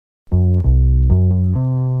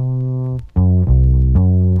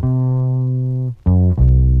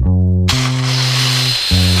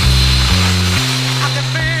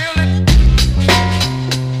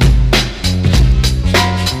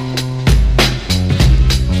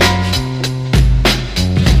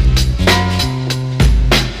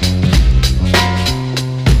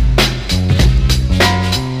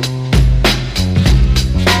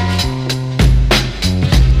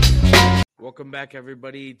back,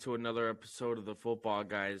 everybody, to another episode of the Football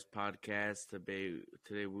Guys podcast.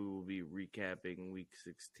 Today we will be recapping Week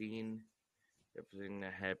 16, everything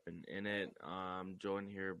that happened in it. I'm joined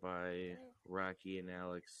here by Rocky and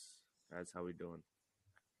Alex. Guys, how we doing?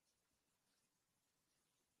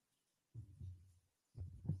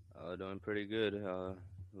 Doing pretty good. It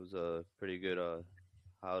was a pretty good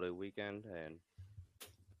holiday weekend, and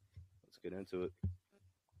let's get into it.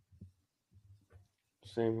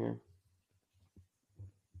 Same here.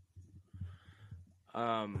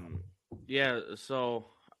 So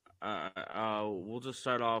we'll just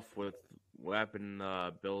start off with what happened in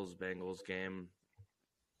the Bills-Bengals game.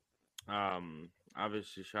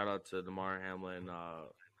 Obviously, shout out to Damar Hamlin.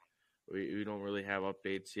 We don't really have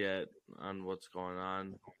updates yet on what's going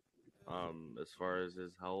on as far as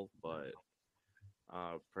his health, but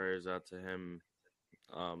prayers out to him.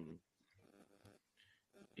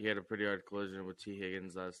 He had a pretty hard collision with T.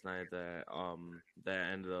 Higgins last night that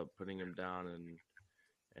ended up putting him down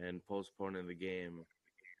and postponing the game.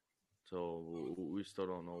 So we still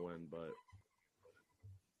don't know when, but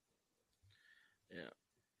yeah,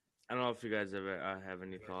 I don't know if you guys have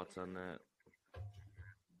any thoughts on that.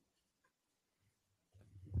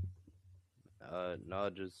 No,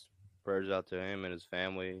 just prayers out to him and his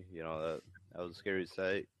family. You know that was a scary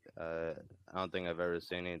sight. I don't think I've ever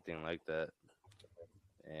seen anything like that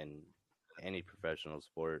in any professional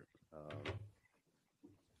sport.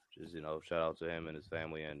 Just shout out to him and his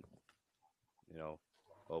family, and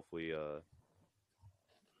hopefully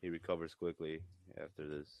he recovers quickly after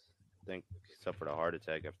this. I think he suffered a heart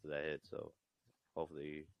attack after that hit, so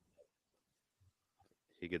hopefully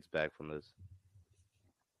he gets back from this.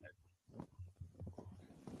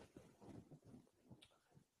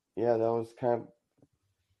 Yeah, that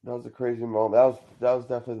was a crazy moment. That was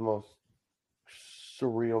definitely the most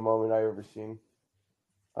surreal moment I ever seen.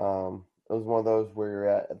 It was one of those where you're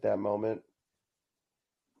at that moment.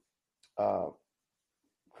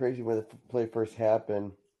 Crazy when the play first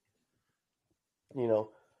happened. You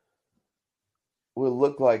know, what it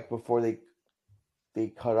looked like before they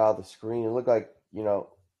cut out the screen. It looked like they were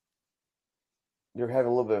having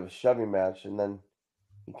a little bit of a shoving match, and then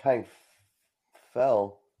he kind of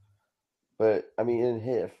fell. But I mean, it didn't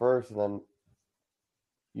hit at first, and then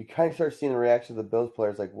you kind of start seeing the reaction of the Bills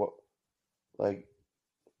players, like what, like,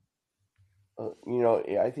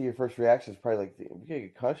 I think your first reaction is probably like, "Did we get a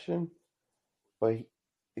concussion?" But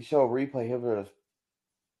he showed a replay, him just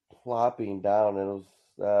plopping down, and it was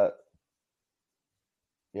that.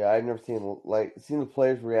 Yeah, I've never seen the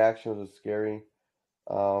players' reactions was scary.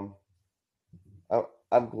 Um,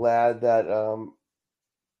 I'm glad that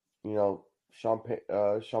Sean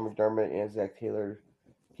McDermott and Zach Taylor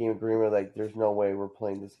came agreement like there's no way we're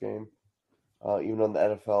playing this game. Even though the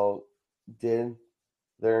NFL did,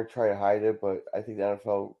 they're gonna try to hide it, but I think the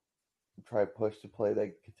NFL try to push to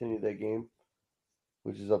continue that game,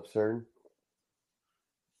 which is absurd.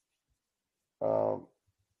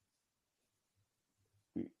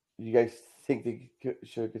 You guys think they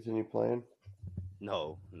should continue playing?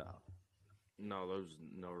 No. No, there's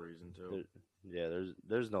no reason to.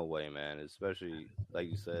 There's no way, man. Especially like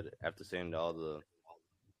you said, after seeing all the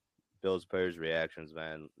Bills players' reactions,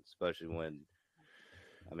 man. Especially when,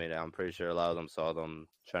 I mean, I'm pretty sure a lot of them saw them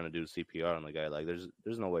trying to do CPR on the guy. Like,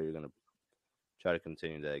 there's no way you're gonna try to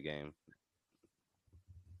continue that game.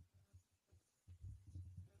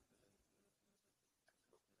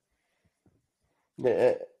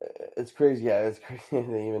 Yeah, it's crazy. Yeah, it's crazy.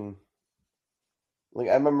 They even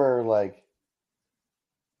I remember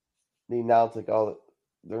they announced oh,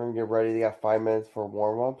 they're gonna get ready. They got 5 minutes for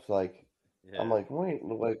warm ups. Yeah. I'm like, wait,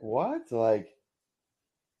 what?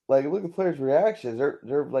 Look at the players' reactions.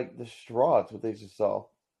 They're like distraught what they just saw.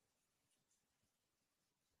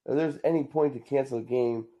 If there's any point to cancel the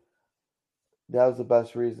game, that was the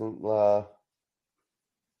best reason.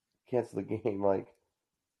 Cancel the game.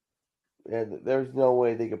 And there's no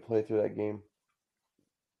way they could play through that game.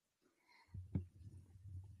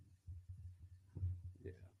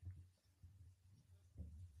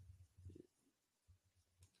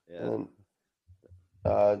 Yeah.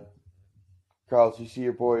 And Carlos, you see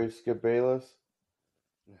your boy Skip Bayless?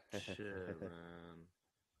 Shit, man.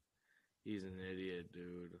 He's an idiot,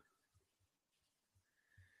 dude.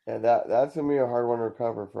 And that's gonna be a hard one to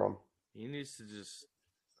recover from. He needs to just.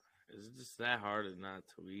 Is it just that hard to not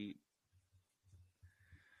tweet?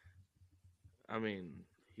 I mean,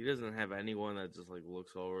 he doesn't have anyone that just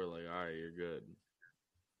looks over all right, you're good.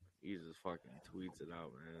 He just fucking tweets it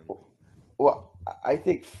out, man. Well, I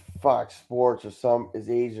think Fox Sports or his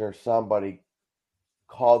agent or somebody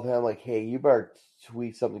called him hey, you better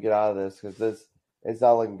tweet something to get out of this because it's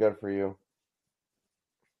not looking good for you.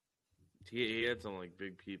 he had some like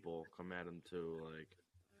big people come at him too. Like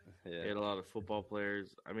he Yeah, had a lot of football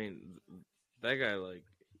players. I mean, that guy like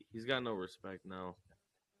he's got no respect now.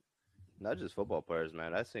 not just football players,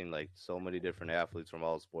 man. I've seen like so many different athletes from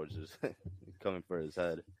all sports just coming for his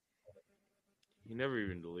head. He never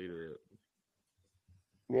even deleted it.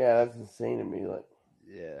 Yeah, that's insane to me. Like,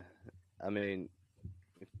 Yeah, I mean,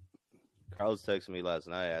 Carlos texted me last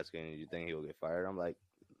night asking, "You think he will get fired?" I'm like,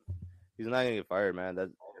 "He's not gonna get fired, man.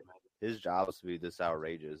 That his job is to be this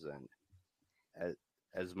outrageous, and as,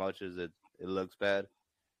 as much as it looks bad,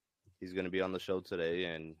 he's gonna be on the show today,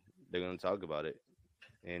 and they're gonna talk about it,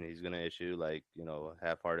 and he's gonna issue like a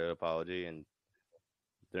half-hearted apology, and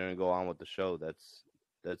they're gonna go on with the show.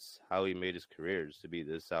 That's how he made his career, is to be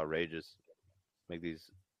this outrageous,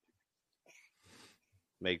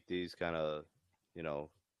 make these kind of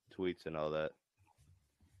tweets and all that.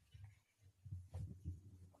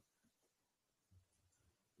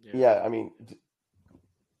 yeah, I mean,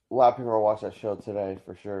 a lot of people are watching that show today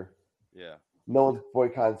for sure. Yeah, No one's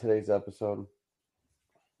boycotting today's episode.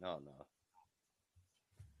 no.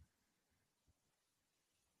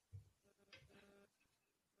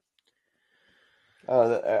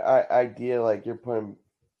 The idea like you're putting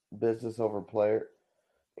business over player,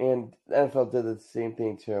 and the NFL did the same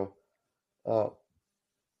thing too. Uh,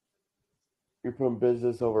 you're putting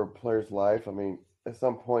business over players' life. I mean, at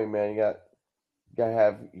some point, man, you gotta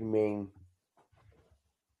have humane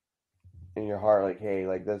in your heart. Like, hey,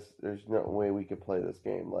 like this, there's no way we could play this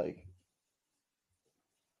game. Like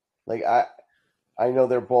I know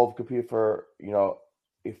they're both competing for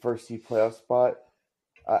a first seed playoff spot.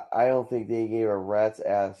 I don't think they gave a rat's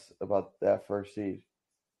ass about that first seed.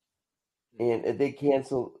 And if they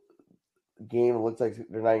cancel game, it looks like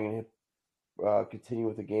they're not going to continue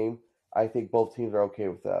with the game. I think both teams are okay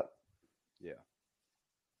with that. Yeah.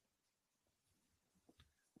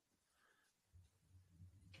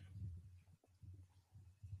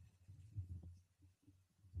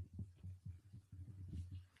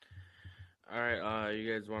 All right,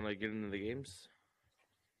 you guys want to get into the games?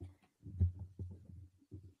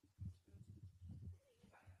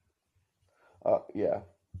 Yeah.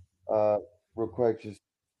 Real quick, just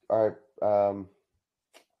all right.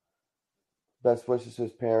 Best wishes to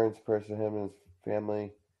his parents, prayers to him and his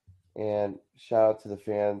family, and shout out to the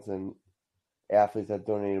fans and athletes that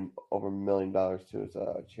donated over $1 million to his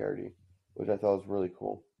charity, which I thought was really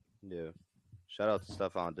cool. Yeah. Shout out to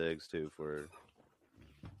Stephon Diggs too for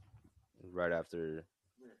right after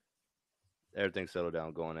everything settled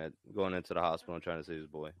down, going into the hospital and trying to see his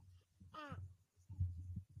boy.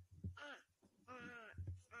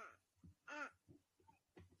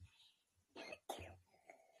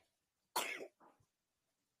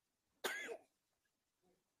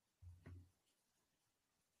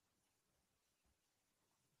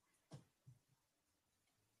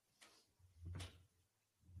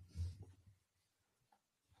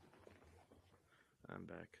 I'm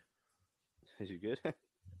back. You good?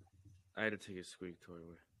 I had to take a squeak toy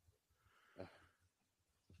away.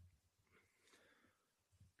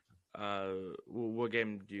 What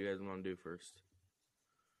game do you guys want to do first?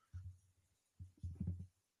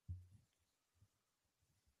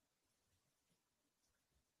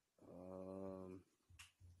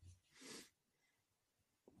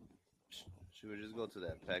 Should we just go to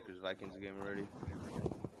that Packers Vikings game already?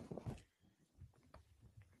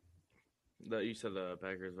 You said the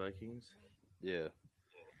Packers Vikings. Yeah.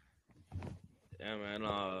 Yeah,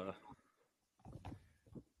 man.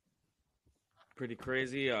 Pretty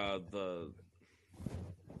crazy.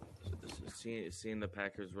 Seeing the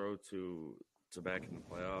Packers road to back in the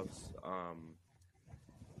playoffs.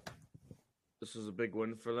 This was a big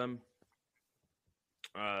win for them.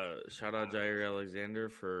 Shout out Jair Alexander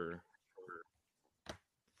for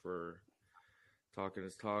talking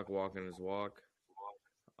his talk, walking his walk.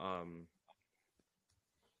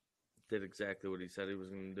 Did exactly what he said he was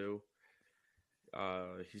going to do.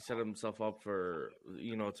 He set himself up for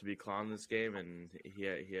to be clowned this game, and he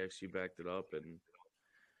actually backed it up. And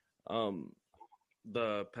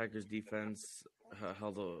the Packers defense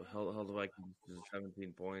held the Vikings to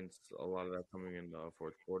 17 points. A lot of that coming in the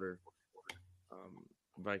fourth quarter.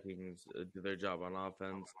 Vikings did their job on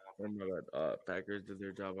offense. Packers did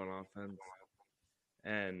their job on offense,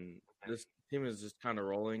 and this team is just kind of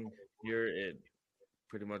rolling here. It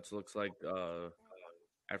pretty much looks like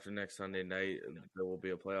after next Sunday night there will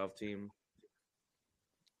be a playoff team.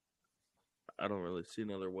 I don't really see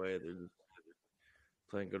another way. They're just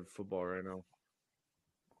playing good football right now.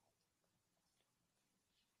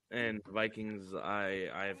 And Vikings, I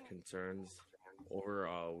have concerns over.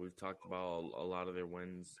 We've talked about a lot of their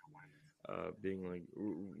wins. being like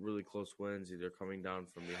really close wins, either coming down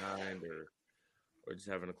from behind or just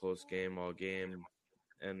having a close game all game.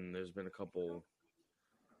 And there's been a couple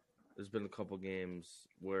games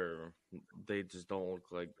where they just don't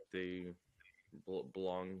look like they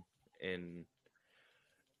belong in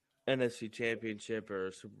NFC Championship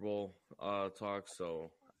or Super Bowl talk.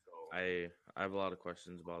 So I have a lot of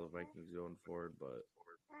questions about the Vikings going forward, but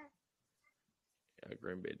yeah,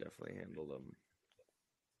 Green Bay definitely handled them.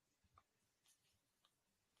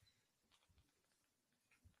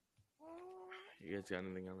 You guys got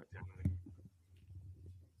anything on it?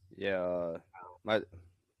 Yeah, my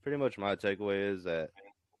pretty much my takeaway is that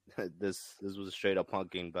this was a straight up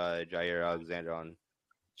punking by Jair Alexander on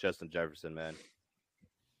Justin Jefferson, man.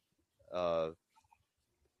 Uh,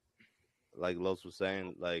 like Los was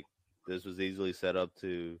saying, like this was easily set up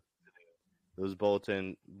to. It was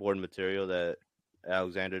bulletin board material that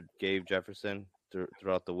Alexander gave Jefferson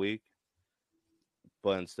throughout the week,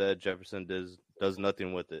 but instead Jefferson does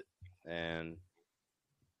nothing with it, and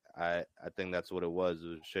I think that's what it was. It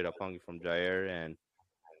was straight up punking from Jair and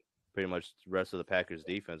pretty much the rest of the Packers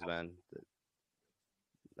defense, man.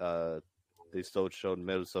 They still showed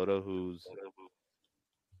Minnesota, who's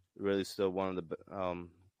really still one of the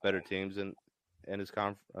better teams in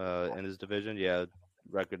his division. Yeah,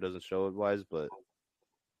 record doesn't show it wise, but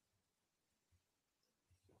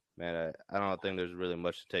man, I don't think there's really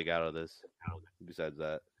much to take out of this besides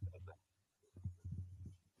that.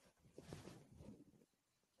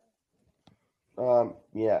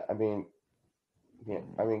 Yeah, I mean,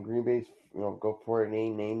 Green Bay's, go for it,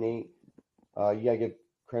 Nate. You gotta give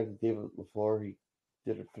credit to David LaFleur. He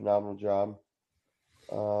did a phenomenal job.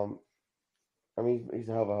 Um, I mean, he's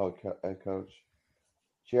a hell of a head coach.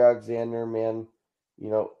 Jay Alexander, man, you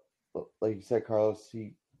know, like you said, Carlos,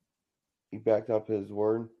 he backed up his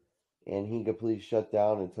word, and he completely shut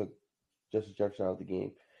down and took Justin Jefferson out of the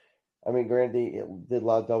game. I mean, granted, they did a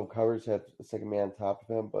lot of double coverage, had a second man on top of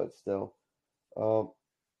him, but still, um,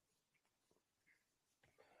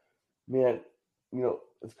 man,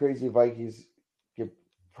 it's crazy. Vikings get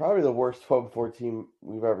probably the worst 12-4 team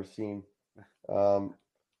we've ever seen. Um,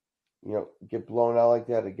 get blown out like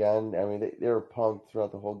that again. I mean, they were punked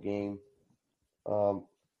throughout the whole game. Um,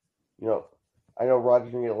 you know, I know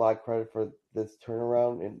Rodgers didn't get a lot of credit for this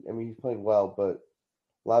turnaround, and I mean he's playing well, but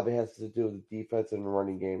a lot of it has to do with the defense and the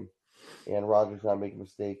running game, and Rodgers not making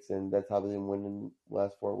mistakes, and that's how they didn't win in the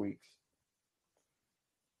last 4 weeks.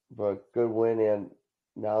 But good win, and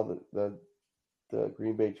now the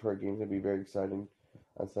Green Bay Detroit game is gonna be very exciting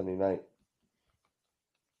on Sunday night.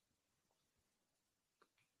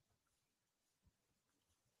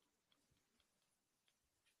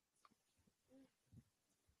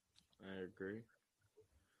 I agree.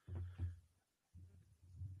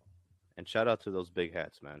 And shout out to those big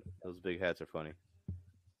hats, man. Those big hats are funny.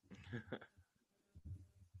 It's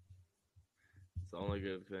the only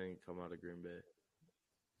good thing come out of Green Bay.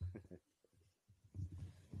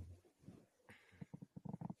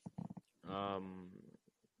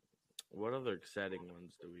 What other exciting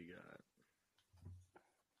ones do we got?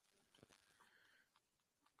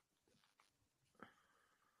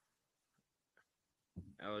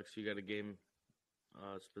 Alex, you got a game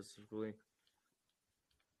specifically?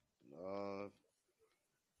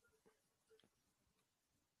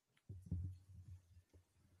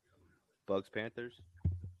 Bucks Panthers.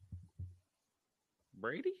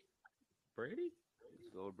 Brady? Brady?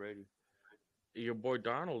 Let's go with Brady. Your boy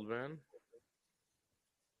Donald, man.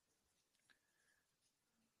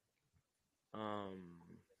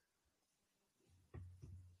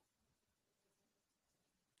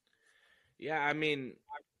 Yeah, I mean,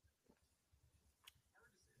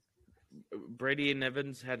 Brady and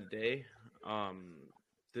Evans had a day.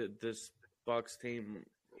 This Bucks team,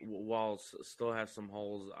 while still have some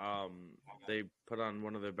holes, they put on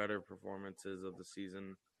one of their better performances of the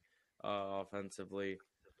season, offensively.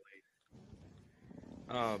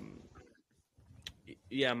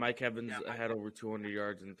 Yeah, Mike Evans had over 200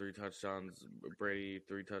 yards and 3 touchdowns. Brady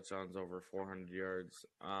 3 touchdowns, over 400 yards.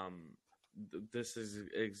 This is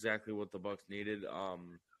exactly what the Bucks needed.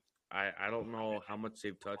 I don't know how much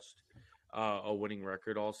they've touched a winning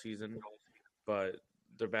record all season, but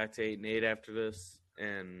they're back to 8-8 after this,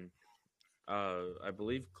 and I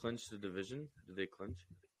believe clinched the division. Did they clinch?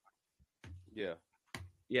 Yeah.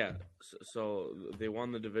 Yeah. So they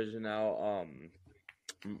won the division now.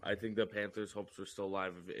 I think the Panthers' hopes were still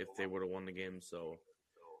alive if they would have won the game. So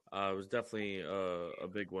it was definitely a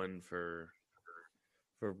big win for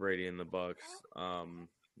Brady and the Bucks.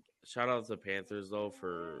 Shout out to the Panthers though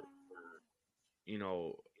for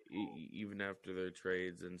even after their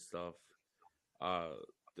trades and stuff,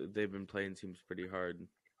 they've been playing teams pretty hard.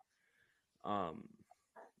 Um,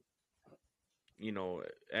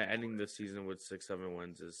 ending the season with 6-7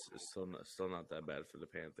 wins is still not that bad for the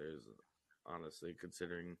Panthers, honestly,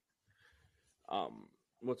 considering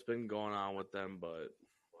what's been going on with them. But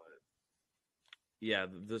yeah,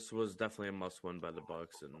 this was definitely a must win by the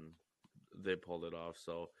Bucks, and they pulled it off.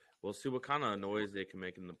 So we'll see what kind of noise they can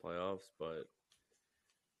make in the playoffs. But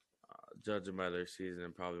judging by their season,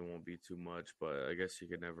 it probably won't be too much. But I guess you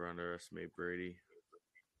could never underestimate Brady.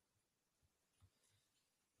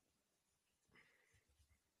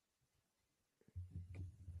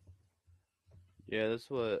 Yeah, that's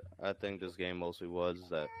what I think this game mostly was.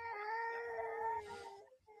 That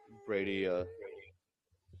Brady,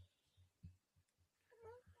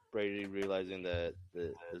 Brady realizing that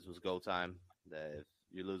this was go time. That if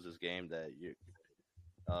you lose this game, that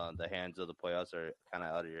the hands of the playoffs are kind of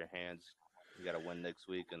out of your hands. You got to win next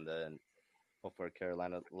week, and then hopefully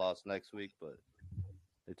Carolina lost next week. But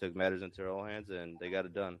they took matters into their own hands, and they got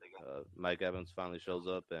it done. Mike Evans finally shows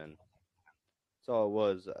up, and that's all it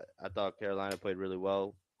was. I thought Carolina played really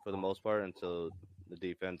well for the most part until the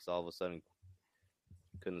defense all of a sudden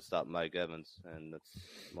couldn't stop Mike Evans, and that's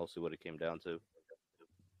mostly what it came down to.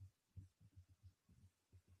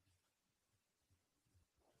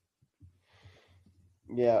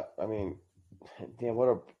 Yeah, I mean, damn,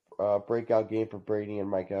 what a breakout game for Brady and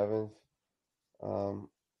Mike Evans. Um,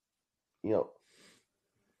 you know,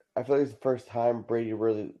 I feel like it's the first time Brady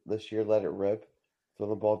really this year let it rip, throw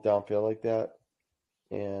the ball downfield like that,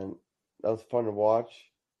 and that was fun to watch.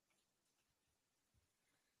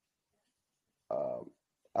 Um,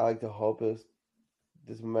 I like to hope this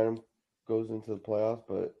momentum goes into the playoffs,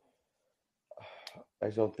 but I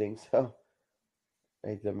just don't think so. I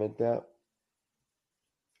hate to admit that.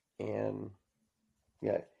 And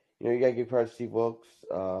yeah, you gotta give credit to Steve Wilkes.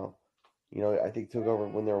 I think took over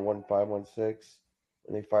when they were 1-5, 1-6,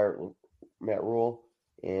 and they fired Matt Rule,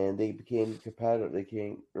 and they became competitive. They're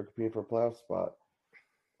competing for a playoff spot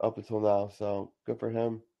up until now. So good for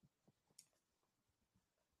him.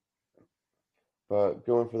 But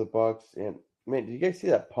going for the Bucks, and man, did you guys see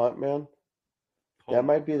that punt, man? That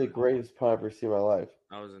might be the greatest punt I've ever seen in my life.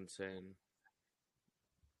 That was insane.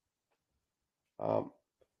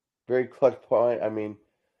 Very clutch punt. I mean,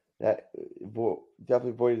 that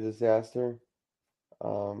definitely avoided disaster.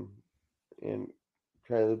 And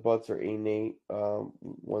kind of the Bucks are 8-8,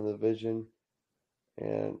 won the division.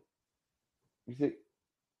 And you think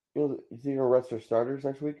they're gonna rest their starters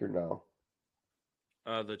next week or no?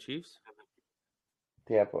 The Chiefs.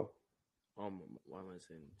 Tampa. Why am I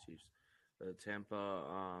saying Chiefs? The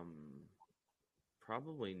Tampa.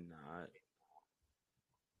 Probably not.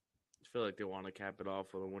 I feel like they want to cap it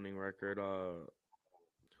off with a winning record. Who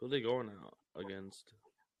are they going out against?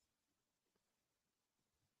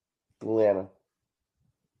 Atlanta.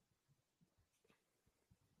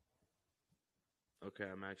 Okay,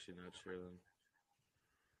 I'm actually not sure then.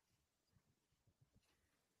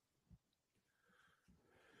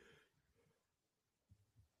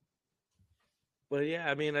 But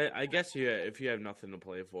yeah, I mean, I guess if you have nothing to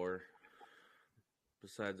play for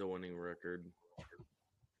besides a winning record,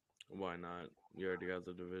 why not? You already got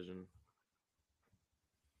the division.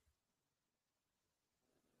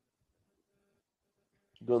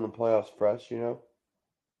 Go in the playoffs fresh, The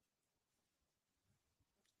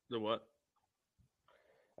what?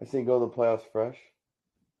 I think go in the playoffs fresh.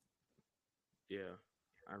 Yeah,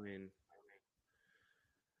 I mean,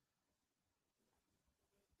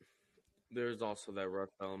 there's also that rough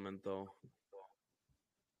element though.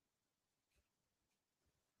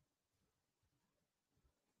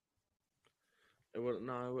 It would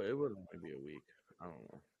maybe a week. I don't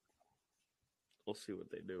know. We'll see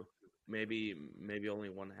what they do. Maybe only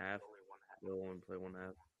one half. They'll only play one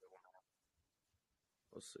half.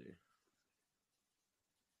 We'll see.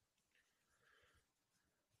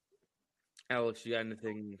 Alex, you got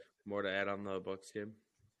anything more to add on the Bucks game?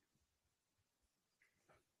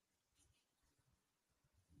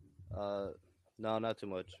 No, not too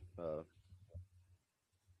much.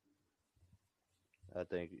 I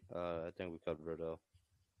think we covered it all.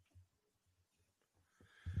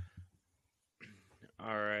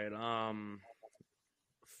 All right.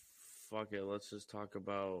 Fuck it. Let's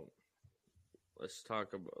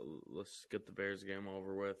get the Bears game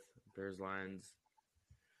over with. Bears Lions.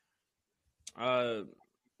 No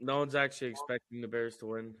one's actually expecting the Bears to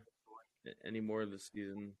win anymore this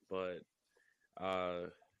season, but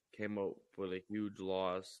came up with a huge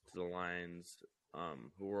loss to the Lions,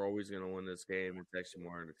 who were always going to win this game. It's actually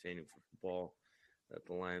more entertaining for football that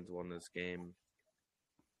the Lions won this game.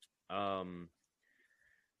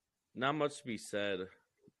 Not much to be said.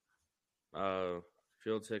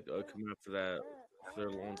 Fields hit coming after that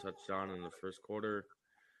third lone touchdown in the first quarter.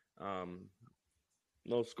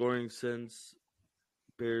 No scoring since.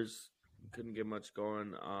 Bears couldn't get much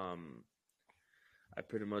going. I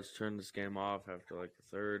pretty much turned this game off after like the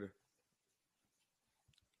third.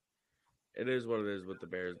 It is what it is with the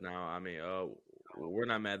Bears now. I mean, we're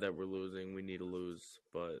not mad that we're losing. We need to lose,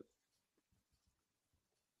 but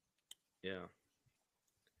yeah,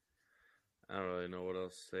 I don't really know what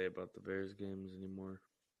else to say about the Bears games anymore.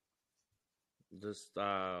 Just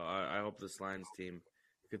I hope this Lions team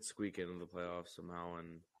could squeak into the playoffs somehow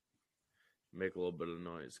and make a little bit of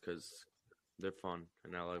noise because they're fun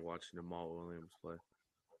and I like watching Jamal Williams play.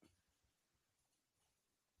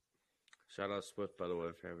 Shout out Swift, by the way,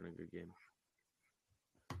 for having a good game.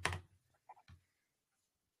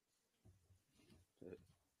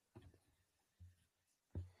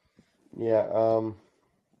 Yeah.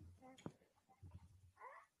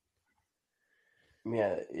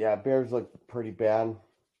 Yeah. Bears look pretty bad.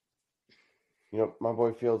 You know, my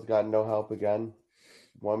boy Fields got no help again.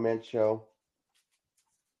 One man show.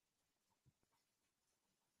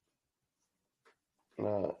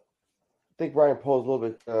 I think Ryan Poles a little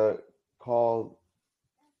bit called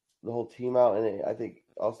the whole team out, and I think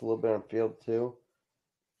also a little bit on field too.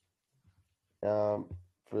 For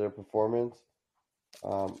their performance.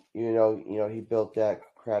 He built that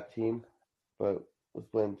crap team, but was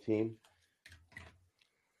blamed team.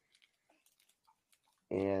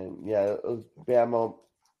 And yeah, it was bad moment.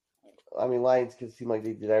 I mean, Lions could seem like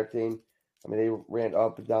they did everything. I mean, they ran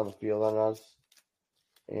up and down the field on us,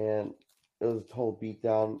 and it was a total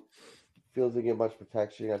beatdown. Fields didn't get much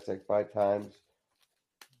protection. Got sacked 5 times.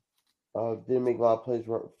 Didn't make a lot of plays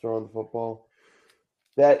throwing the football.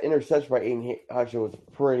 That interception by Aiden Hutchinson was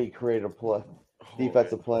a pretty creative play,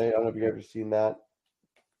 defensive play. I don't know if you've ever seen that.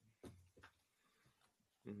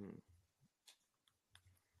 Mm-hmm.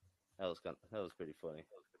 That was pretty funny.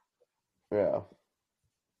 Yeah.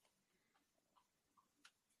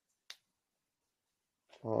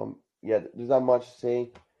 Yeah, there's not much to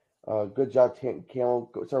say. Good job, Camel.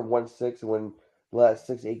 Started 1-6 and win the last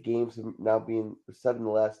 6-8 games, and now being 7 the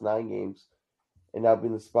last 9 games, and now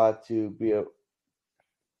being the spot to be a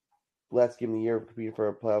last game of the year competing for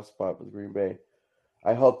a playoff spot with Green Bay.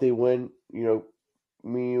 I hope they win. You know,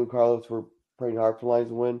 me and Carlos were praying hard for Lions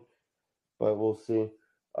to win, but we'll see.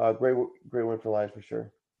 Great win for Lions for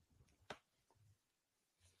sure.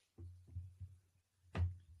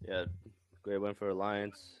 Yeah, great win for the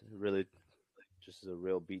Lions. Really, just a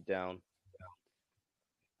real beatdown.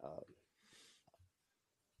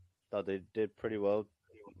 Thought they did pretty well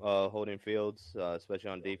holding Fields, especially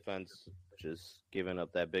on defense. Just giving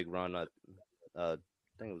up that big run. I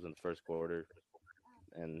think it was in the first quarter,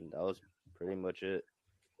 and that was pretty much it.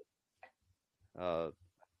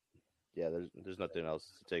 Yeah, there's nothing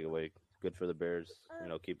else to take away. Good for the Bears. You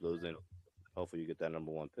know, keep losing. Hopefully, you get that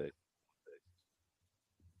number 1 pick.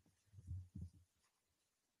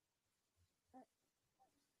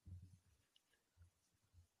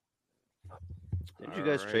 Didn't you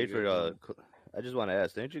guys trade for? I just want to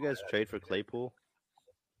ask. Didn't you guys trade for Claypool?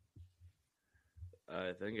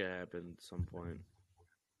 I think it happened at some point.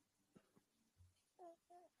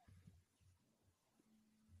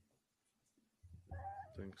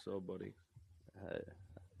 I think so, buddy. I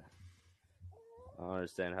don't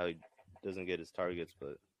understand how he doesn't get his targets,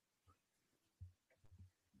 but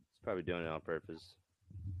he's probably doing it on purpose.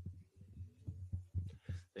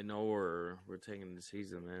 They know we're taking the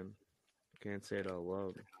season, man. Can't say it out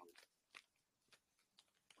loud.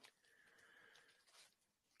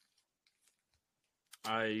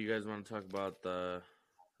 You guys want to talk about the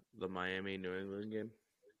Miami New England game?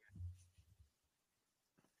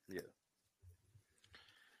 Yeah.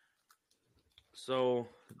 So,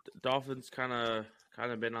 Dolphins kind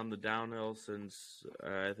of been on the downhill since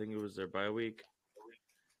I think it was their bye week.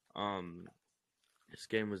 This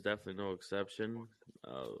game was definitely no exception.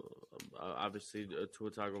 Obviously, Tua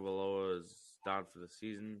Tagovailoa is down for the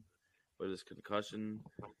season with his concussion.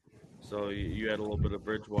 So you had a little bit of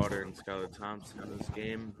Bridgewater and Skylar Thompson in this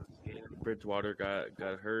game. Bridgewater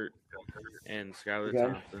got hurt, and Skylar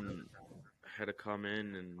Thompson had to come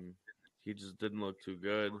in, and he just didn't look too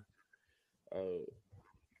good.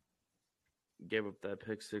 Gave up that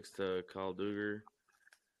pick 6 to Kyle Duggar.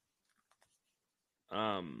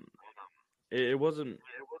 It wasn't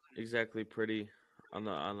exactly pretty on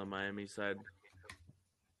the Miami side.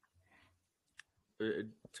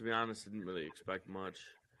 To be honest, I didn't really expect much,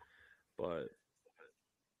 but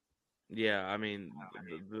yeah, I mean,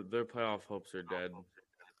 their playoff hopes are dead.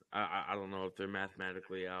 I don't know if they're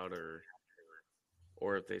mathematically out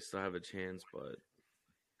or if they still have a chance, but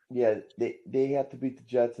Yeah, they have to beat the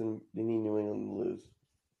Jets and they need New England to lose.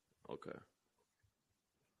 Okay.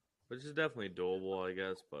 Which is definitely doable, I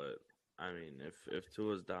guess. But I mean, if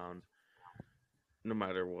Tua's down, no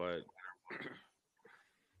matter what,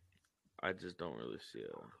 I just don't really see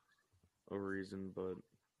a reason. But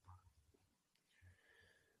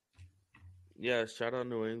yeah, shout out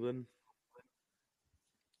New England.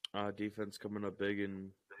 Defense coming up big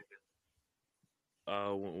and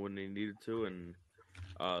when they needed to, and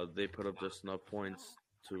they put up just enough points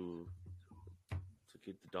to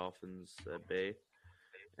keep the Dolphins at bay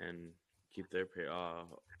and keep their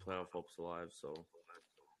playoff hopes alive. So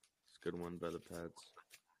it's a good one by the Pats.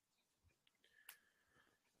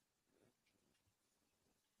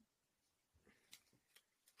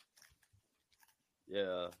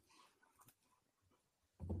 Yeah.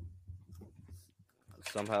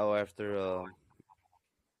 Somehow after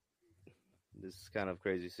this kind of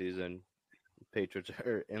crazy season, Patriots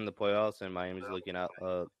are in the playoffs and Miami's looking out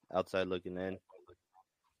outside looking in.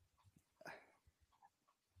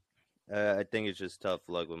 I think it's just tough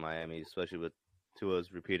luck with Miami, especially with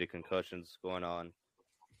Tua's repeated concussions going on.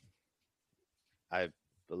 I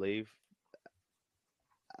believe.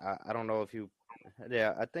 I don't know if you.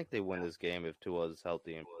 Yeah, I think they win this game if Tua's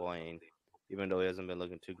healthy and playing, even though he hasn't been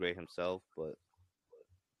looking too great himself. But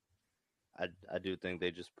I do think they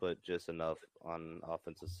just put just enough on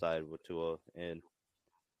offensive side with Tua, and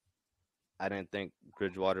I didn't think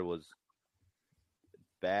Bridgewater was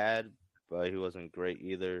bad, but he wasn't great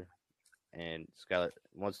either. And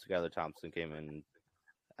once Skylar Thompson came in,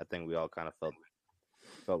 I think we all kind of felt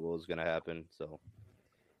what was going to happen. So,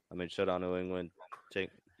 I mean, shut down New England,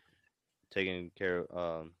 taking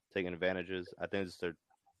advantages. I think it's their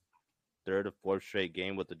third or fourth straight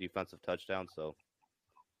game with the defensive touchdown. So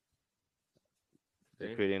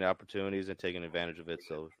they're creating opportunities and taking advantage of it.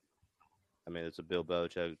 So, I mean, it's a Bill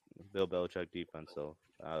Belichick defense. So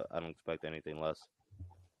I don't expect anything less.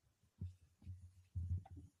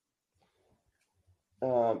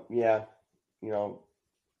 Yeah,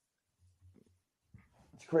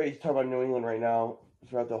 it's crazy to talk about New England right now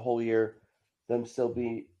throughout the whole year. Them still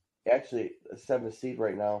be actually a 7th seed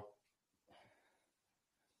right now.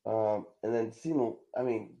 And then seeing, I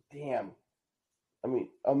mean, damn. I mean,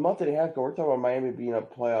 a month and a half ago, we're talking about Miami being a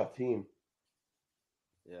playoff team.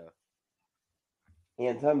 Yeah.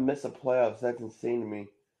 And to miss the playoffs, that's insane to me.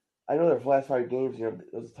 I know their last 5 games,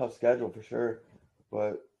 it was a tough schedule for sure,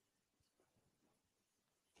 but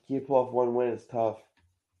to keep pull off one win is tough.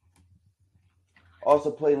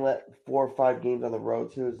 Also, playing 4 or 5 games on the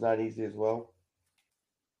road too is not easy as well.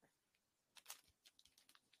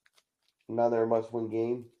 Now they're a must-win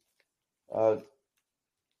game. I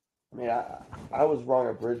was wrong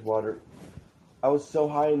at Bridgewater. I was so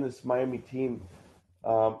high in this Miami team.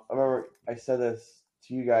 I remember I said this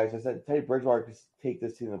to you guys. I said Teddy Bridgewater could take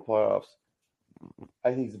this team in the playoffs.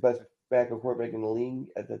 I think he's the best backup quarterback in the league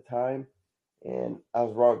at the time, and I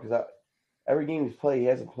was wrong because every game he's played, he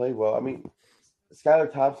hasn't played well. I mean,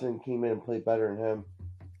 Skylar Thompson came in and played better than him,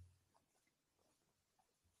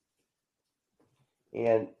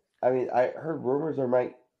 and I mean, I heard rumors they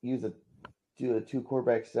might do a 2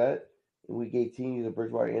 quarterback set in Week 18, use a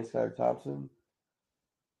Bridgewater and Skylar Thompson.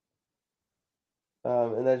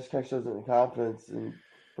 And that just kind of shows the confidence in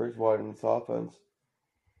Bridgewater in this offense.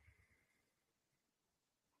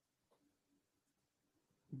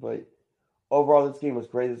 But overall, this game was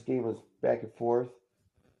great. This game was back and forth.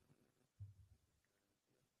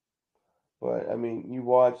 But, I mean, you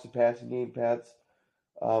watch the passing game, Pats,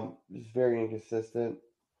 just very inconsistent.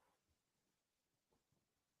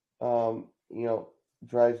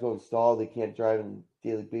 Drives go stalled. They can't drive on a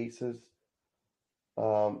daily basis.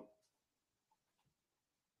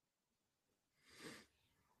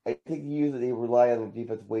 I think they rely on the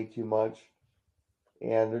defense way too much.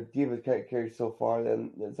 And their defense can't carry so far, then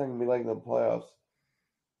it's not going to be like in the playoffs.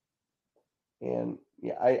 And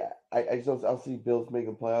yeah, I just don't, I don't see Bills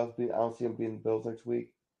making playoffs. I don't see them being the Bills next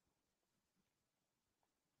week.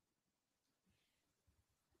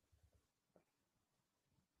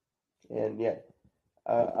 And yeah,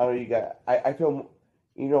 I don't know. I feel,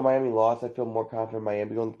 Miami lost. I feel more confident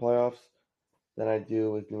Miami going to the playoffs than I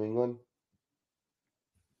do with New England.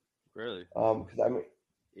 Really? Because I mean,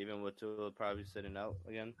 even with Tua probably sitting out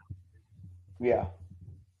again. Yeah,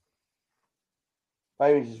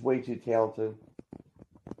 Miami's just way too talented.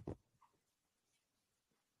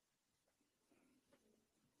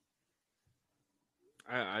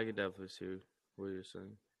 I could definitely see what you're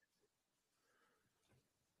saying.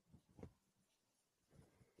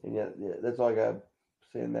 And yeah, that's all I got to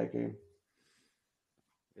say in that game.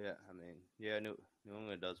 Yeah, I mean, New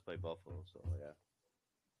England does play Buffalo, so yeah.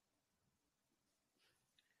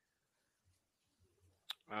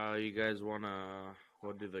 You guys wanna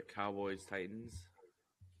what do the Cowboys Titans?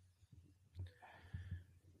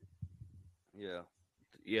 Yeah.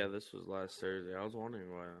 Yeah, this was last Thursday. I was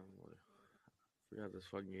wondering why. I forgot this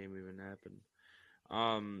fucking game even happened.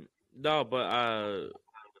 No, but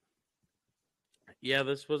yeah,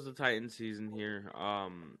 this was the Titan season here. I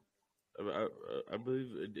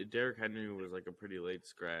believe Derrick Henry was like a pretty late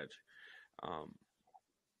scratch. Um,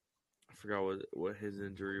 I forgot what his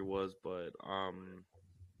injury was, but I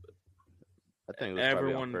think it was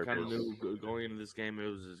probably on everyone kind of purpose. knew going into this game it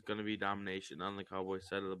was going to be domination on the Cowboys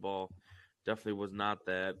side of the ball. Definitely was not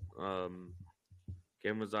that.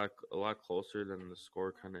 Game was a lot closer than the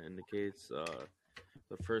score kind of indicates.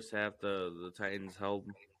 The first half, the Titans held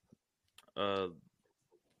uh,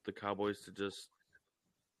 the Cowboys to just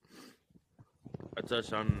a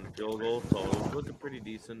touchdown and a field goal, so it was looking pretty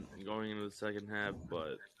decent going into the second half.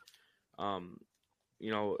 But um,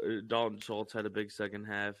 Dalton Schultz had a big second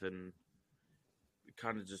half and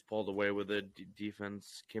kind of just pulled away with it.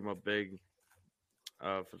 Defense came up big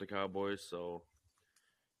for the Cowboys, so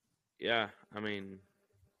yeah, I mean,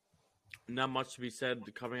 not much to be said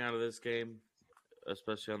coming out of this game,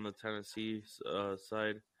 especially on the Tennessee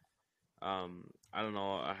side. I don't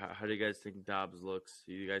know. How do you guys think Dobbs looks?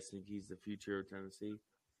 Do you guys think he's the future of Tennessee?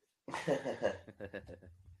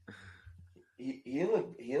 he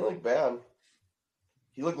looked bad.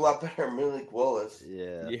 He looked a lot better than Malik Willis.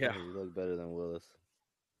 Yeah. Yeah. He looked better than Willis.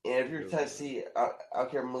 And if you're Tennessee, I don't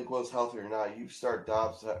care if Malik Willis healthy or not, you start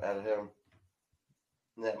Dobbs out of him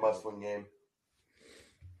in that must-win game.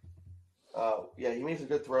 Yeah, he made some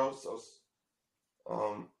good throws.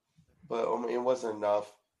 But I mean, it wasn't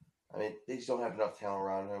enough. I mean, they just don't have enough talent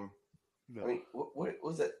around him. No. I mean, what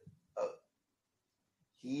was it?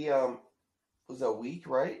 He was a week,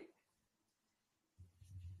 right?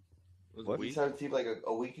 Was what? He signed the team like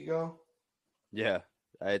a week ago. Yeah,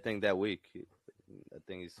 I think that week. I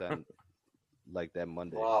think he signed like that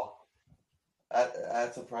Monday. Wow,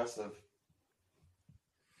 that's impressive.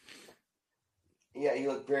 Yeah, he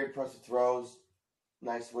looked very impressive throws.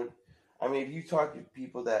 Nice win. I mean, if you talk to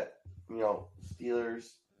people that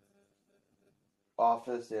Steelers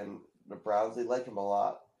office and the Browns, they like him a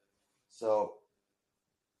lot. So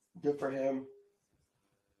good for him.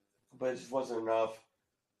 But it just wasn't enough.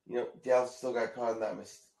 Dallas still got caught in that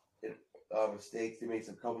mistakes. They made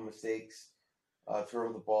some couple mistakes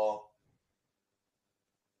throwing the ball.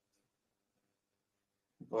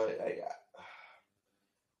 But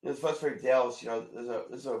it's frustrating Dallas.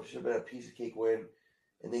 This should have been a piece of cake win,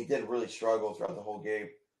 and they did really struggle throughout the whole game.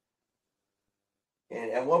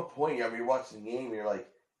 And at one point, you're watching the game, and you're like,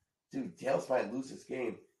 dude, Dallas might lose this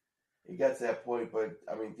game. It got to that point, but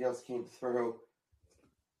I mean, Dallas came through.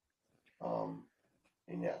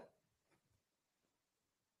 And yeah.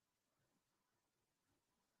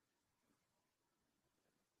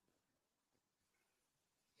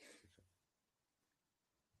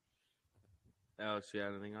 Alex, you got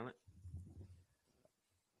anything on it?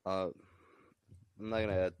 I'm not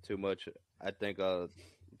gonna add too much. I think the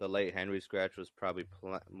late Henry scratch was probably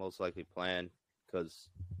most likely planned because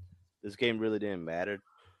this game really didn't matter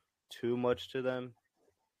too much to them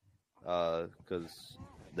because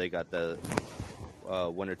they got the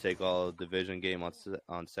winner take all division game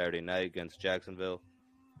on Saturday night against Jacksonville.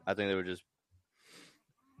 I think they were just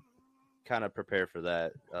kind of prepared for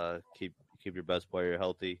that. Keep your best player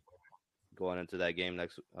healthy going into that game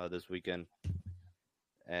this weekend.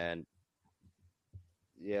 And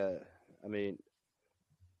yeah, I mean,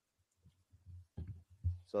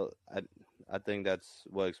 so I think that's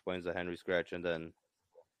what explains the Henry scratch, and then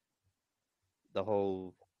the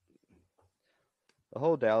whole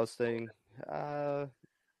Dallas thing. Are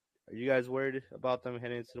you guys worried about them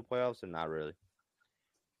heading into the playoffs or not really?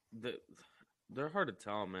 They're hard to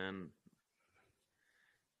tell, man.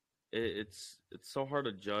 It's so hard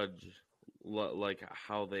to judge like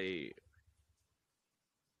how they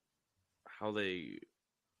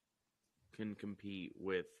can compete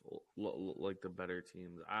with like the better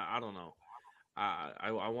teams. I don't know.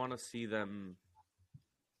 I want to see them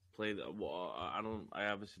play the. Well, I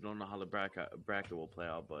obviously don't know how the bracket will play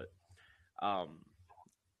out, but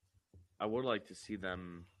I would like to see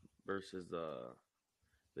them versus the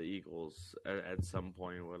Eagles at some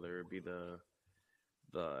point, whether it be the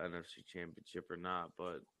NFC Championship or not.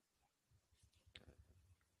 But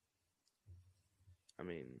I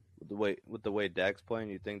mean, with the way Dak's playing,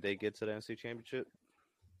 you think they get to the NFC Championship?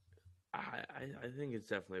 I think it's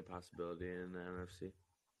definitely a possibility in the NFC.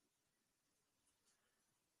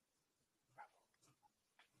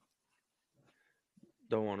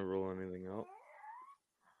 Don't want to rule anything out.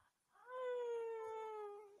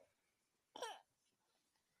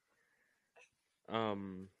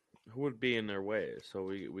 who would be in their way? So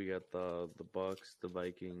we got the Bucks, the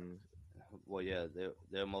Vikings. Well, yeah,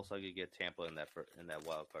 they'll most likely get Tampa in that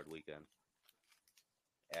wild card weekend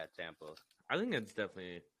at Tampa. I think it's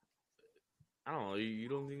definitely. I don't know. You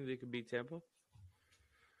don't think they could beat Tampa?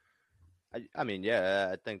 I mean, yeah,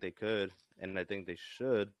 I think they could, and I think they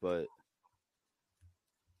should, but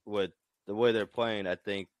with the way they're playing, I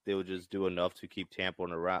think they would just do enough to keep Tampa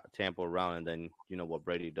around, and then you know what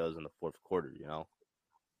Brady does in the fourth quarter. You know,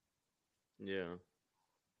 Yeah.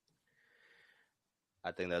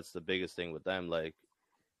 I think that's the biggest thing with them. Like,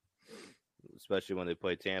 especially when they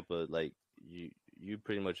play Tampa, like you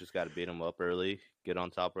pretty much just got to beat them up early, get on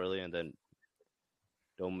top early, and then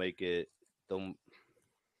don't make it don't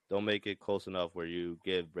don't make it close enough where you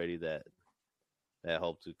give Brady that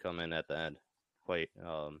hope to come in at the end. Quite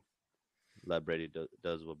let Brady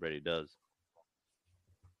does what Brady does.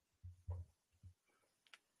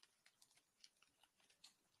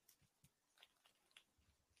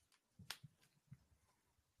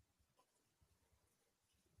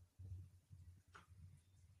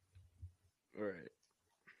 All right.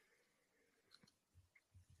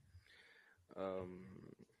 Um.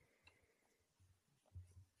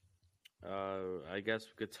 I guess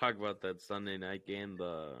we could talk about that Sunday night game.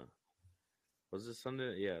 Was it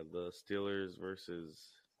Sunday? Yeah, the Steelers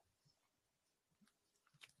versus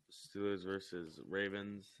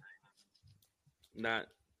Ravens. Not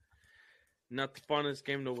not the funnest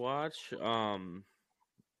game to watch. Kind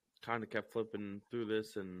of kept flipping through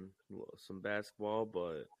this and some basketball,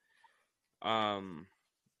 but Steelers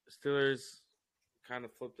kind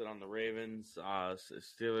of flipped it on the Ravens.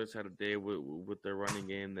 Steelers had a day with their running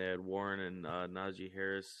game. They had Warren and Najee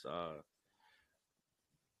Harris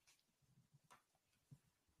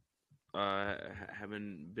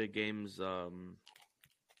having big games.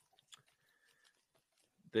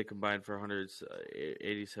 They combined for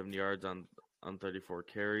 187 yards on 34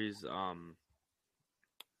 carries.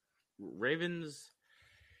 Ravens,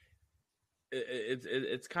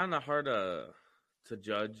 it's kind of hard to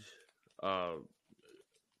judge.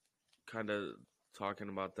 Kind of talking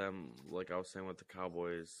about them, like I was saying with the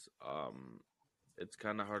Cowboys. It's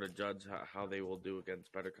kind of hard to judge how they will do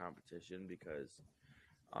against better competition because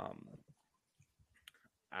um,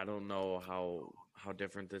 I don't know how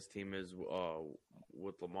different this team is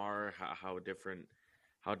with Lamar. How different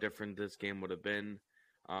this game would have been.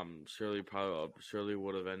 Surely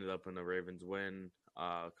would have ended up in a Ravens win.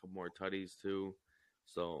 A couple more tutties too.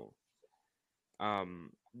 So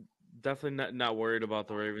definitely not worried about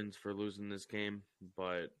the Ravens for losing this game,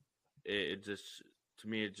 but it just to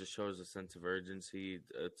me it just shows a sense of urgency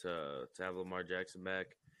to have Lamar Jackson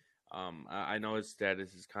back. I know his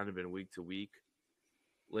status has kind of been week to week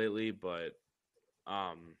lately, but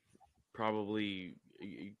probably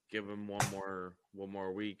give him one more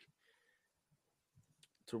week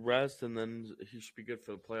to rest, and then he should be good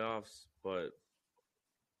for the playoffs. But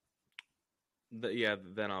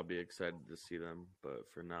then I'll be excited to see them. But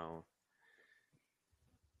for now,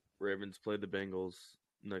 Ravens play the Bengals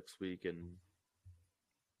next week, and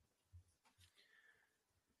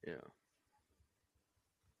yeah.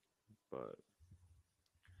 But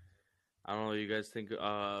I don't know. You guys think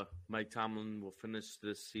Mike Tomlin will finish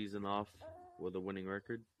this season off with a winning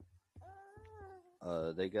record?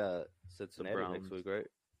 They got Cincinnati next Browns. week, right?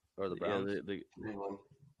 Or the Browns? Yeah,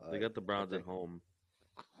 they got the Browns at home.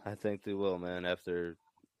 I think they will, man. After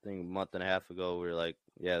I think a month and a half ago, we were like,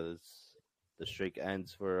 yeah, the streak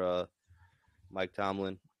ends for Mike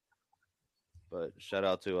Tomlin. But shout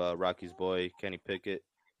out to Rocky's boy Kenny Pickett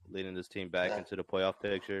leading this team back into the playoff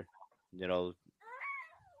picture. You know,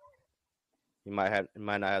 he might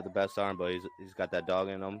not have the best arm, but he's got that dog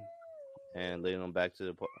in him and leading them back to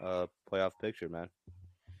the playoff picture, man.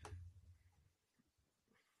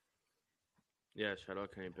 Yeah, shout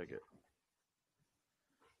out Kenny Pickett.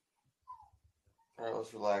 All right,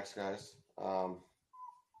 let's relax, guys. No,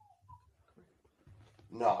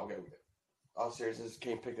 okay. All seriousness,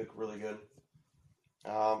 Kenny Pickett looked really good.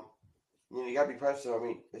 You gotta be impressed. I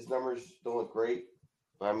mean, his numbers don't look great,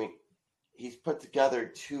 but I mean, he's put together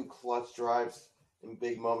 2 clutch drives in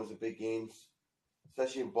big moments of big games,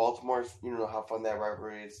 especially in Baltimore. You know how fun that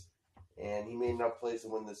rivalry is, and he made enough plays to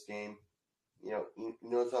win this game. You know, he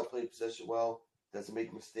knows how to play possession well. Doesn't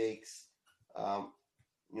make mistakes.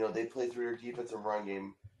 They play through their defensive run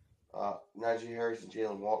game. Najee Harris and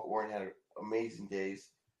Jalen Warren had amazing days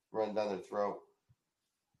running down their throat.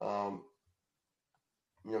 Kenny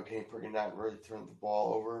Pickett not really turned the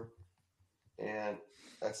ball over. And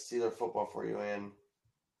that's Steeler football for you. And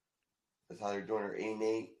that's how they're doing. They're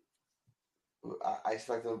 8-8. I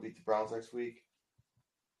expect them to beat the Browns next week.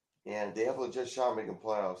 and they have a legit shot at making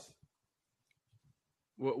playoffs.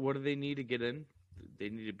 What do they need to get in? They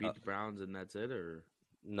need to beat Uh, the Browns and that's it, or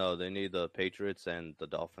No, they need the Patriots and the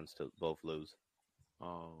Dolphins to both lose.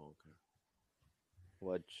 oh, okay.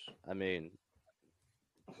 Which, I mean,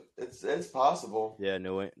 It's possible. yeah,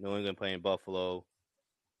 New England playing Buffalo,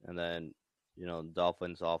 and then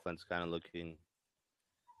Dolphins offense kind of looking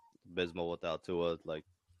abysmal without Tua. Like,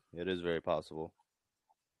 it is very possible.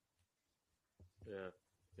 Yeah,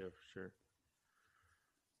 for sure.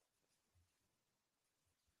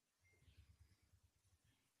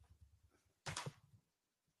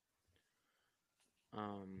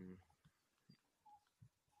 Um,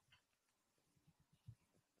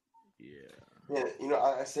 yeah. Yeah,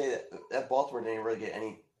 I say that Baltimore didn't really get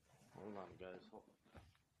any. Hold on, guys.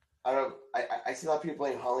 I don't. I see a lot of people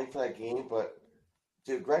blaming Huntley for that game, but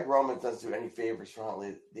dude, Greg Roman doesn't do any favors for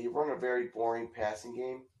Huntley. They run a very boring passing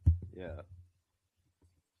game. Yeah.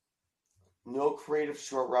 No creative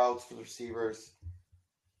short routes for the receivers.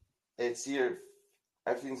 It's either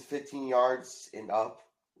everything's 15 yards and up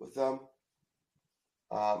with them.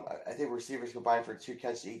 I think receivers combined for 2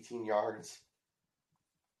 catches, 18 yards.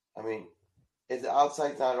 I mean, if the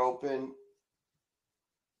outside's not open,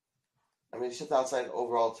 it's just outside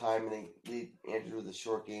overall time, and they lead Andrew with a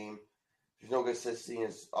short game. There's no consistency in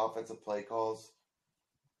his offensive play calls.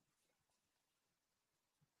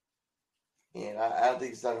 And I don't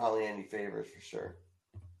think he's done Huntley any favors for sure.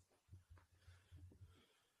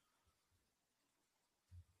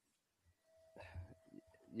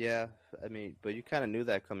 Yeah, I mean, but you kind of knew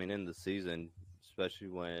that coming in the season, especially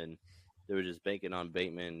when they were just banking on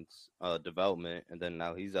Bateman's development, and then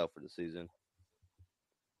now he's out for the season.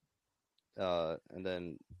 And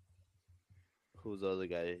then who's the other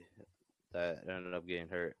guy that ended up getting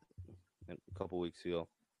hurt a couple weeks ago?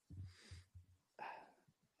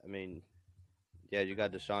 I mean, yeah, you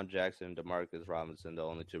got Deshaun Jackson and Demarcus Robinson, the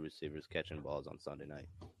only 2 receivers catching balls on Sunday night.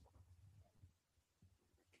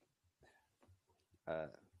 And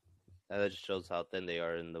that just shows how thin they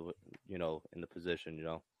are in the position,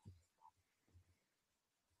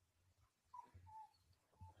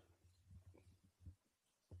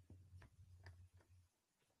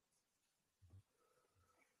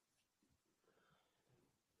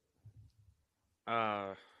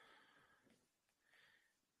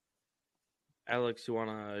 Alex, you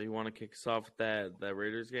wanna kick us off with that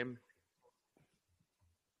Raiders game?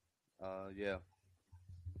 Yeah.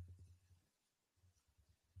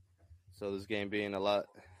 So this game being a lot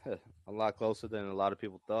closer than a lot of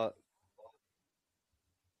people thought.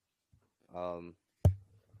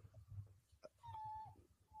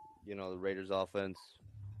 The Raiders offense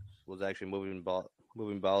was actually moving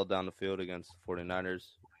ball down the field against the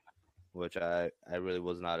 49ers, which I really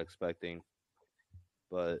was not expecting.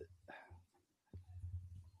 But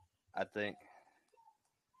I think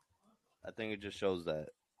it just shows that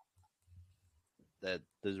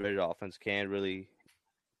this Raiders offense can't really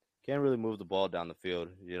move the ball down the field,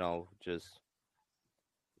 just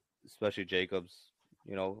especially Jacobs,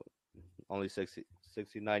 only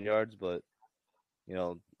 69 yards, but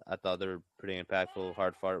I thought they were pretty impactful,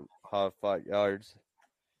 hard fought yards,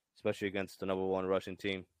 especially against the number 1 rushing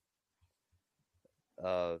team.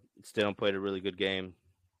 Stidham played a really good game.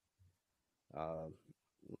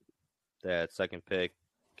 That second pick,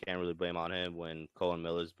 can't really blame on him when Colin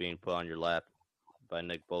Miller's being put on your lap by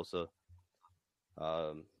Nick Bosa.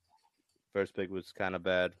 First pick was kind of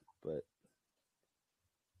bad, but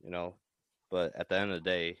at the end of the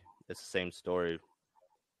day, it's the same story.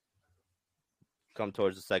 Come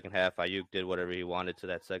towards the second half, Ayuk did whatever he wanted to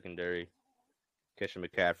that secondary. Christian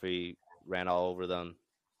McCaffrey ran all over them,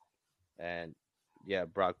 and yeah,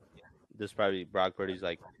 Brock Purdy's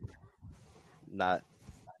like not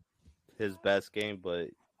his best game, but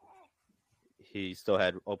he still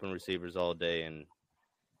had open receivers all day, and at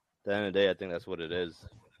the end of the day, I think that's what it is.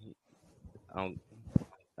 I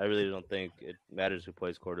really don't think it matters who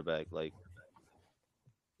plays quarterback. Like,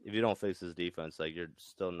 if you don't fix this defense, like, you're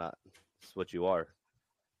still not what you are.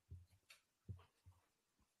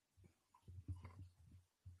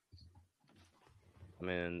 I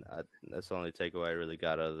mean, that's the only takeaway I really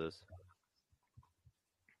got out of this.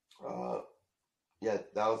 Yeah,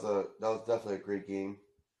 that was definitely a great game.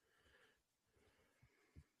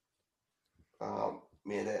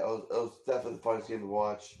 Man, it was definitely the funnest game to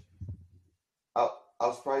watch. I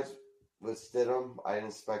was surprised with Stidham. I didn't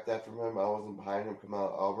expect that from him. I wasn't behind him coming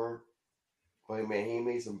out of Auburn. But man, he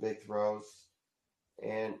made some big throws.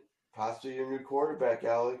 And possibly your new quarterback,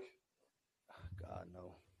 Alec. God,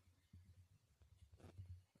 no.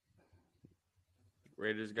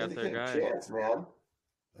 Raiders got They their get guy. a chance, man.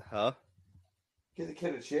 Huh? Give the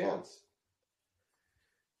kid a chance.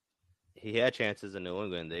 He had chances in New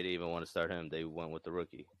England. They didn't even want to start him. They went with the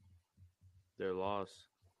rookie. Their loss.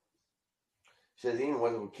 Shit, he even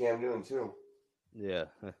went with Cam Newton too. Yeah,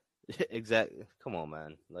 exactly. Come on,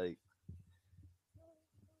 man. Like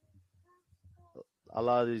a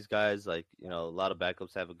lot of these guys, like a lot of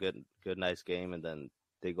backups have a good, nice game, and then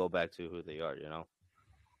they go back to who they are.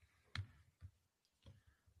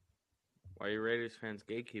 Why are you Raiders fans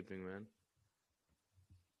gatekeeping, man?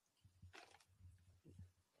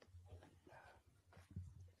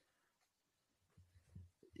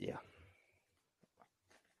 Yeah.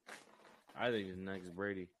 I think he's next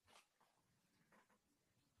Brady.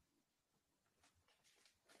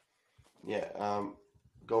 Yeah.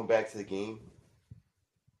 Going back to the game.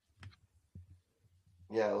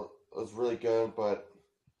 Yeah, it was really good, but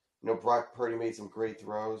Brock Purdy made some great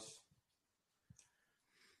throws,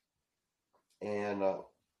 and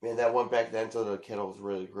man, that one back then to the Kittle was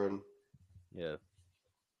really good. Yeah.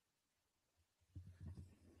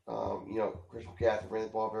 Christian McCaffrey ran the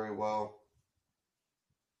ball very well.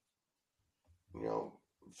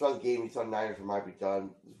 Throughout the game, you thought Niners might be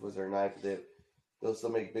done. This was their night, but they'll still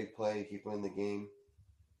make a big play, keep winning the game.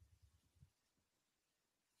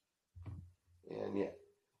 And yeah,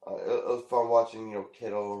 it was fun watching,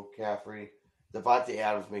 Kittle, McCaffrey. Devontae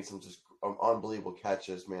Adams made some just unbelievable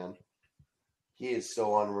catches, man. He is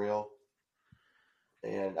so unreal.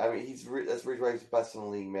 And, I mean, that's the reason why he's the best in the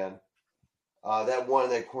league, man. That one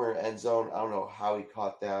in that corner end zone, I don't know how he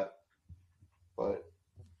caught that. But,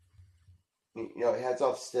 hats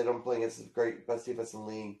off Stidham playing against the great best defense in the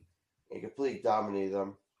league. And completely dominated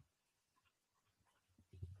them.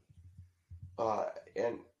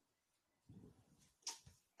 And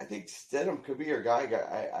I think Stidham could be your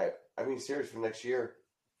guy. I mean, serious for next year.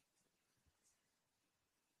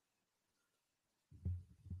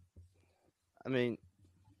 I mean,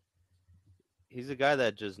 he's a guy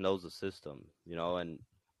that just knows the system, and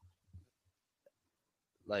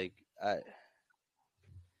like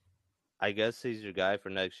I guess he's your guy for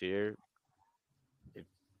next year.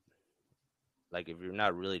 If you're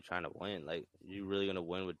not really trying to win, like you really gonna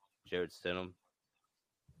win with Jarrett Stidham?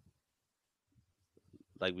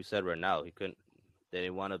 Like we said right now, he couldn't. They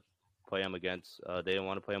didn't want to play him against. They didn't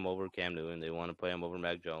want to play him over Cam Newton. They want to play him over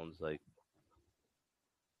Mac Jones. Like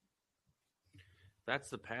that's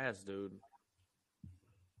the past, dude.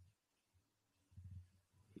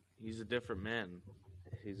 He's a different man.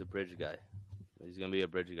 He's a bridge guy. He's gonna be a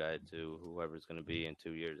bridge guy to whoever's gonna be in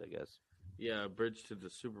 2 years, I guess. Yeah, a bridge to the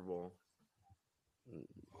Super Bowl.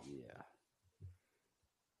 Yeah.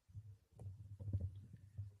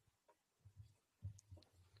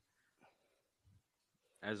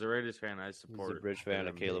 As a Raiders fan, I support. He's a bridge fan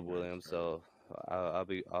of Caleb Williams, so I'll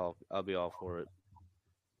be all for it.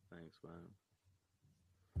 Thanks, man.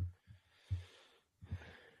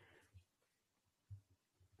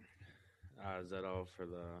 Is that all for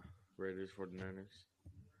the Raiders 49ers?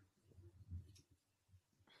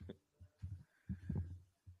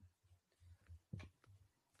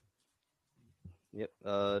 Yep.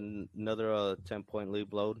 Another 10-point lead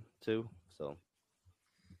blowed too. So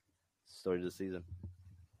story of the season.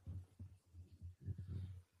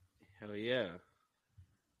 Hell yeah.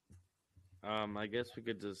 I guess we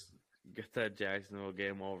could just get that Jacksonville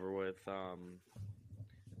game over with.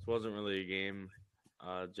 This wasn't really a game.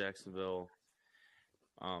 Jacksonville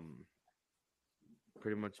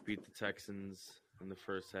pretty much beat the Texans in the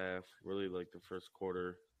first half, really like the first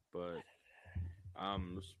quarter, but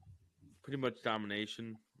it was pretty much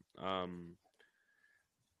domination.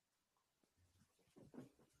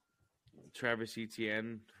 Travis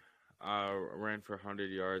Etienne ran for 100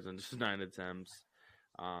 yards on just 9 attempts.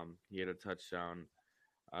 He had a touchdown.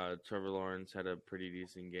 Trevor Lawrence had a pretty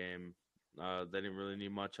decent game. They didn't really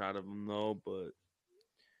need much out of him, though, but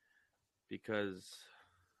because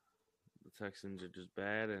the Texans are just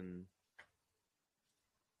bad and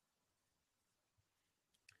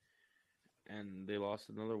they lost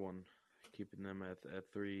another one, keeping them at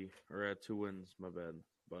 3 or at 2 wins, my bad.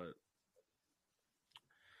 But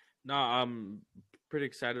no, I'm pretty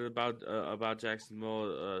excited about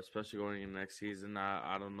Jacksonville, especially going into next season.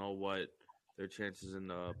 I don't know what their chances in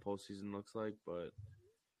the postseason looks like, but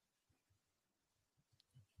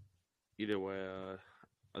either way,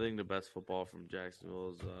 I think the best football from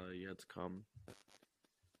Jacksonville is yet to come,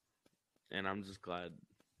 and I'm just glad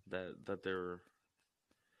that they're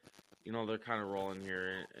they're kind of rolling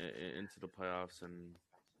here into the playoffs, and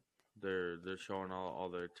they're showing all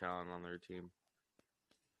their talent on their team.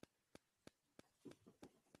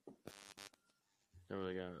 Don't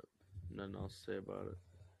really got nothing else to say about it.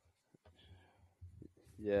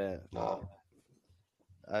 Yeah.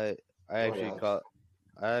 I I Oh actually yeah. caught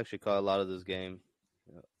I actually caught a lot of this game.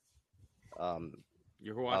 Um,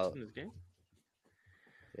 You were uh, watching this game?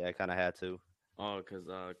 yeah, I kind of had to. Oh, because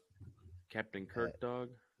Captain Uh, Kirk dog.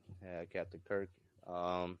 yeah, Captain Kirk.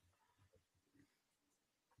 Um,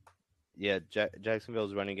 yeah,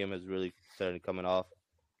 Jacksonville's running game has really started coming up,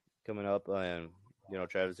 and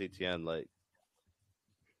Travis Etienne, like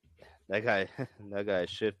that guy, that guy is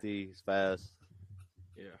shifty, he's fast.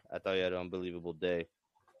 Yeah. I thought he had an unbelievable day.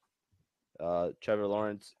 Trevor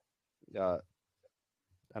Lawrence, uh,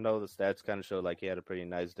 I know the stats kind of show like he had a pretty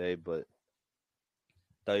nice day, but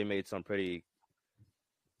thought he made some pretty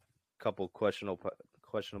couple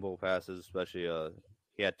questionable passes, especially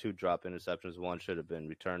he had two drop interceptions. One should have been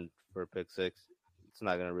returned for a pick six. It's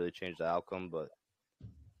not gonna really change the outcome, but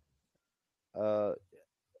uh,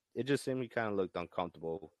 it just seemed he kind of looked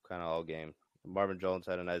uncomfortable, kind of all game. Marvin Jones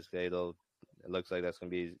had a nice day though. It looks like that's gonna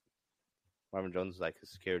be Marvin Jones is like a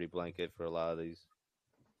security blanket for a lot of these.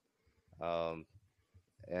 Um,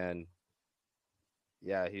 and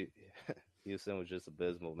yeah, he Houston was just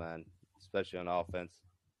abysmal, man, especially on offense.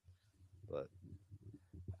 But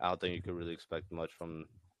I don't think you could really expect much from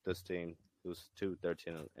this team. It was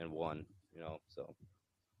 2-13-1, So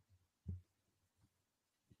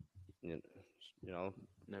you, you know,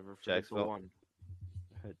 Never forget the Jacksonville one.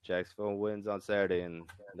 Jacksonville wins on Saturday and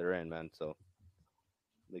they're in, man. So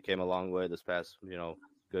they came a long way this past,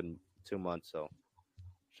 good 2 months. So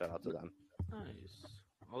shout out to them. Nice.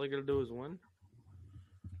 All they gotta do is win.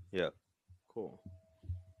 Yeah, Cool.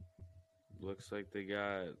 Looks like they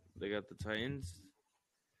got the Titans.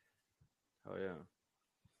 Oh yeah.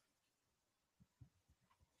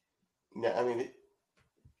 Yeah, I mean,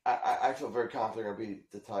 I feel very confident they're gonna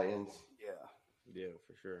beat the Titans. Yeah,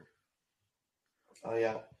 for sure. Oh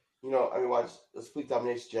yeah. I mean, watch the split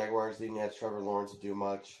domination Jaguars didn't have Trevor Lawrence to do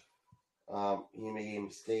much. He made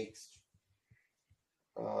mistakes.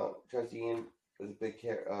 Travis Ian was a big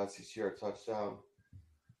 6-yard touchdown,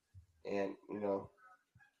 and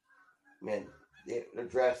man, their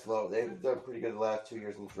draft's low. They've done pretty good the last 2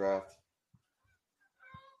 years in the draft,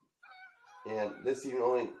 and this team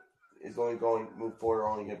is only going to move forward,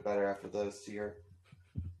 only get better after this year.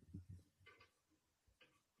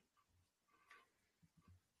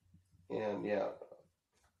 And yeah,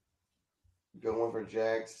 good one for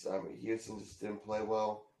Jags. I mean, Houston just didn't play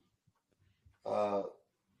well. Uh,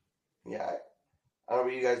 yeah, I don't know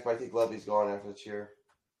about you guys, but I think Levy's gone after this year.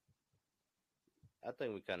 I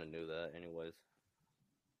think we kind of knew that, anyways.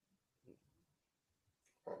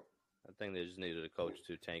 I think they just needed a coach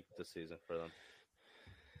to tank the season for them.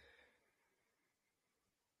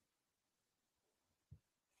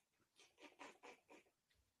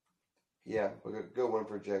 Yeah, but good win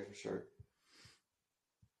for Jags for sure.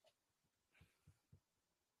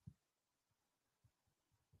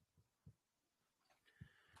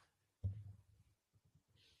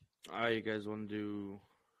 You guys want to do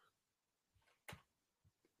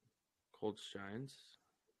Colts Giants?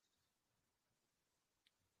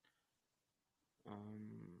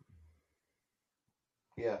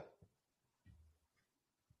 Yeah.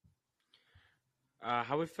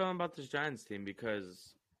 How we feeling about this Giants team?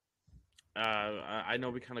 Because I know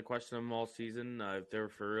we kind of questioned them all season if they were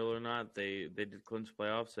for real or not. They did clinch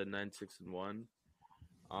playoffs at 9-6-1.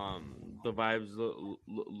 The vibes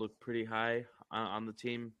look pretty high on the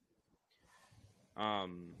team.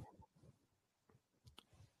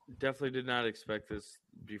 Definitely did not expect this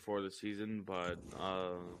before the season, but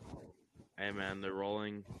hey man, they're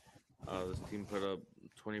rolling. This team put up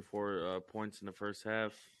 24 points in the first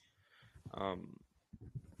half.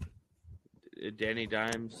 Danny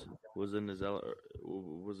Dimes was in his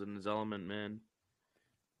element, man,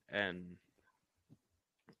 and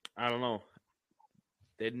I don't know.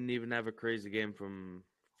 They didn't even have a crazy game from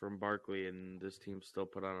Barkley, and this team still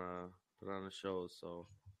put on a show. So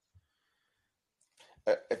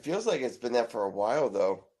It feels like it's been that for a while,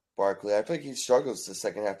 though, Barkley. I feel like he struggles the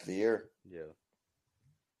second half of the year. Yeah.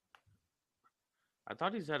 I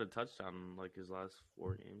thought he's had a touchdown in like his last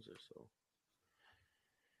 4 games or so.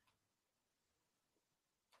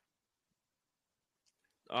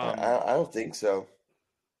 I don't think so.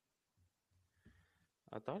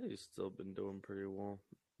 I thought he's still been doing pretty well.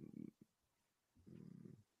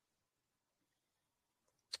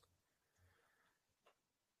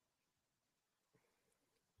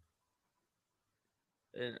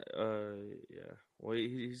 And yeah. Well,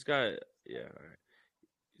 he's got all right.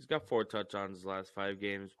 He's got 4 touchdowns his last 5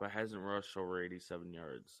 games, but hasn't rushed over 87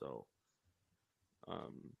 yards. So,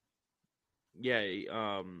 yeah.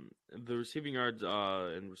 The receiving yards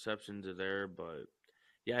and receptions are there, but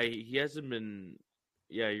yeah, he hasn't been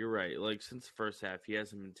yeah, you're right. Like since the first half, he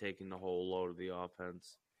hasn't been taking the whole load of the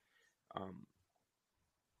offense. Um,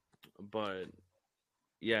 but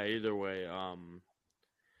yeah, either way,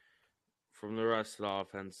 from the rest of the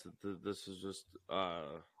offense, this is just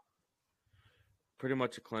pretty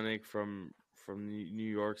much a clinic from the New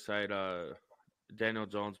York side. Daniel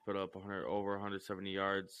Jones put up over 170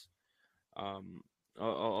 yards,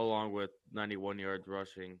 along with 91 yards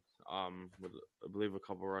rushing, with I believe a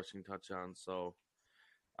couple rushing touchdowns. So,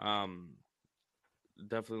 um,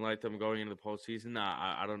 definitely like them going into the postseason.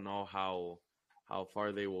 I don't know how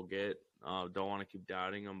far they will get. Don't want to keep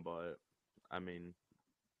doubting them, but I mean,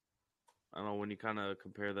 I don't know, when you kind of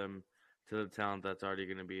compare them to the talent that's already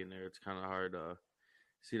going to be in there, it's kind of hard to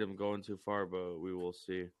see them going too far, but we will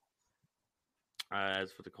see.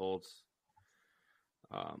 As for the Colts,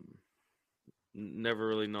 um, never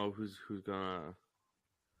really know who's gonna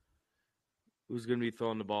be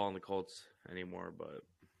throwing the ball on the Colts anymore, but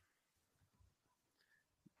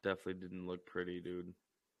definitely didn't look pretty, dude.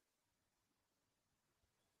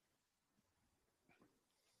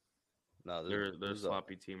 No, They're a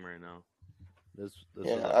sloppy team right now. this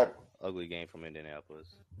Yeah, was an ugly game from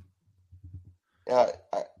Indianapolis. I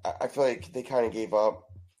feel like they kind of gave up.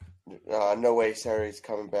 No way Saturday's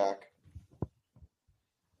coming back.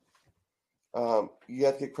 You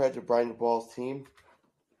have to give credit to Brian DeBall's team.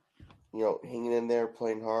 Hanging in there,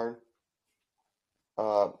 playing hard.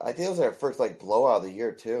 I think it was their first blowout of the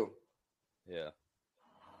year too. Yeah.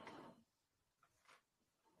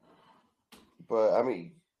 But I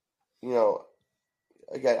mean,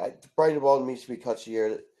 again, Brian DeBall needs to be coach of the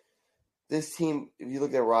year. This team, if you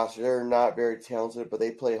look at their roster, they're not very talented, but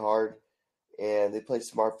they play hard and they play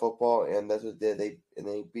smart football, and that's what they did.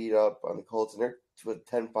 They beat up on the Colts, and they're with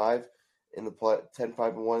 10-5 in the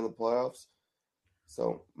 10-5-1 in the playoffs.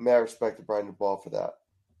 So, mad respect to Brian DeBall for that.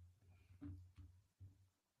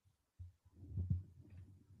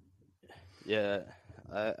 Yeah,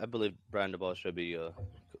 I believe Brian DeBall should be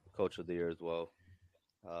coach of the year as well.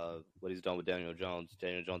 What he's done with Daniel Jones.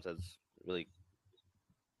 Daniel Jones has really,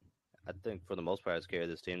 I think, for the most part, has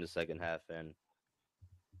carried this team the second half, and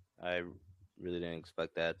I really didn't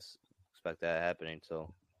expect that happening.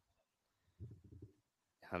 So,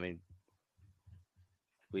 I mean,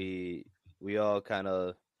 we all kind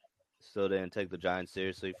of still didn't take the Giants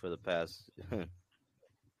seriously for the past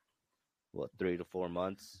 3 to 4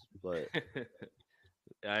 months, but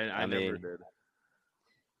I never did.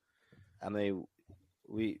 I mean,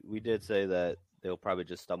 we did say that they'll probably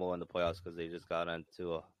just stumble in the playoffs because they just got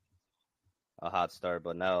into a hot start,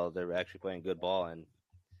 but now they're actually playing good ball, and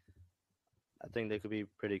I think they could be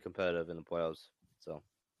pretty competitive in the playoffs. So,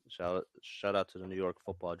 shout out to the New York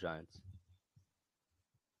Football Giants.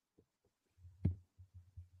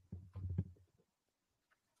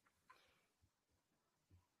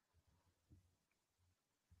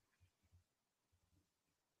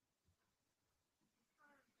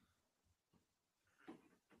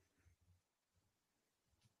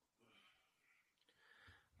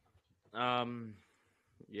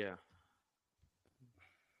 Yeah.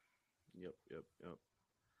 Yep.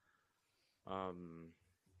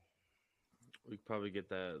 We could probably get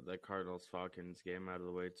that Cardinals Falcons game out of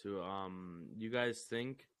the way too. You guys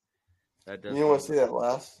think that does? You don't want to see that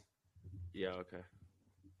last? Yeah. Okay.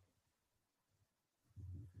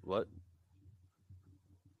 What?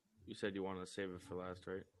 You said you wanted to save it for last,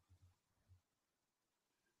 right?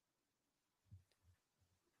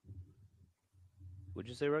 Would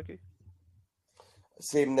you say, Rocky?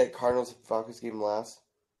 Saving that Cardinals Falcons game last.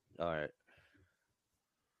 All right.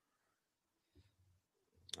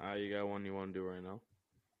 You got one you want to do right now?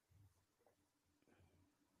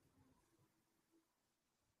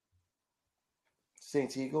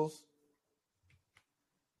 Saints Eagles.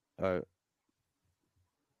 All right.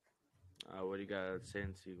 What do you got at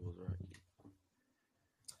Saints Eagles,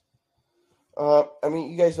 Rocky? I mean,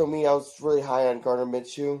 you guys know me. I was really high on Gardner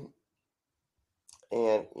Minshew,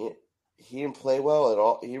 and he didn't play well at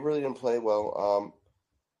all. He really didn't play well.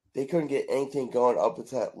 They couldn't get anything going up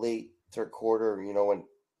until that late third quarter. When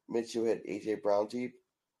Minshew hit AJ Brown deep.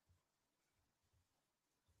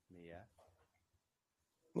 Yeah.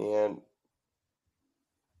 And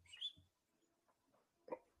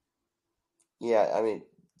yeah, I mean,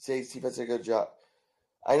 Saints defense did a good job.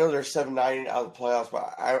 I know they're 7-9 out of the playoffs,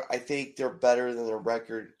 but I think they're better than their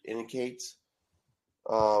record indicates.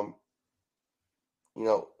 It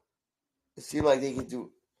seemed like they could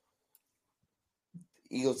do.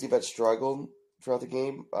 Eagles defense struggled throughout the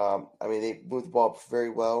game. I mean, they moved the ball up very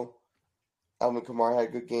well. Alvin Kamara had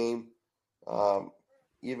a good game.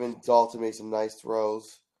 Even Dalton made some nice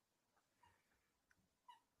throws.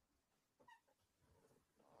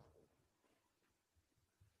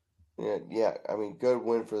 Yeah. I mean, good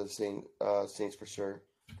win for the Saints for sure.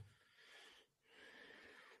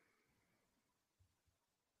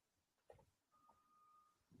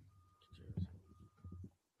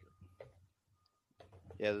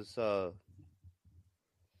 Yeah, this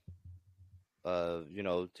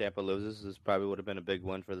Tampa loses. This probably would have been a big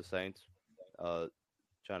win for the Saints.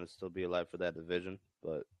 Trying to still be alive for that division,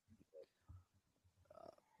 but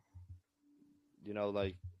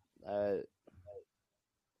like I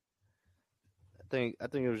I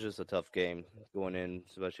think it was just a tough game going in,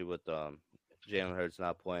 especially with Jalen Hurts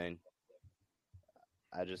not playing.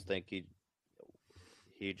 I just think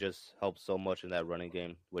he just helps so much in that running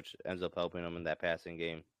game, which ends up helping him in that passing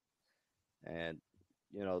game. And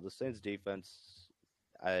the Saints defense,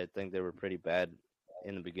 I think they were pretty bad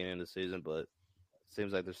in the beginning of the season, but it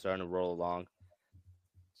seems like they're starting to roll along.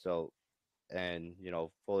 So, and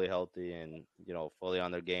fully healthy and fully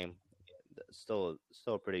on their game, still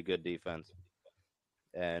a pretty good defense,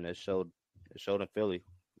 and it showed in Philly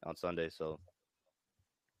on Sunday. So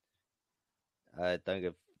I think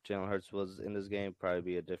if Jalen Hurts was in this game, probably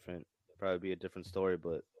be a different story.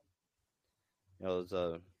 But it's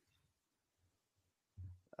a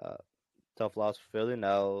tough loss for Philly.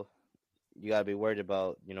 Now you gotta be worried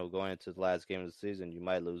about going into the last game of the season. You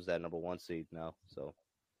might lose that number one seed now. So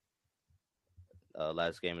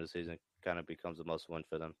last game of the season kind of becomes a must win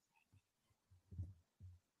for them.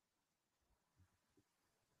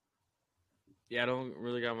 Yeah, I don't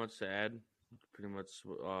really got much to add. Pretty much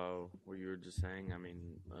what you were just saying. I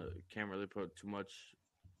mean, can't really put too much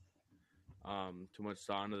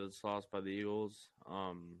thought into this loss by the Eagles.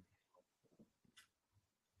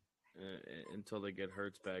 Until they get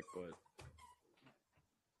Hurts back,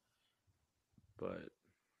 but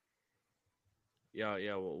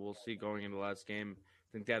yeah, we'll see going into the last game. I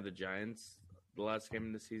think they had the Giants the last game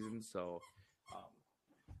of the season, so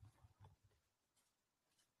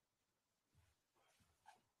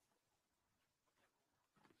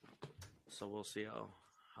we'll see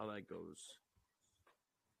how that goes.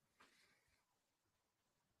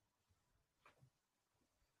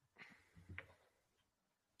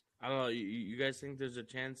 I don't know. You guys think there's a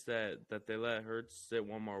chance that they let Hurts sit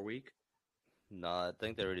one more week? No, I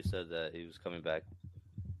think they already said that he was coming back.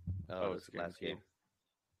 It's Last game. guaranteed.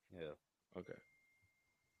 Yeah. Okay.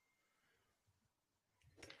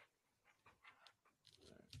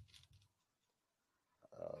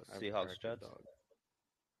 I have a Seahawks crackhead Jets. dog.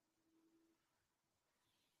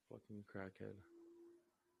 Fucking crackhead.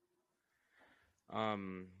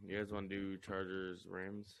 You guys want to do Chargers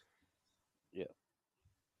Rams? Yeah.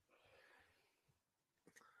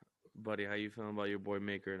 Buddy, how you feeling about your boy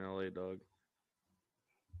Maker in LA, dog?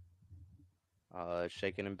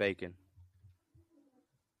 Shaking and baking,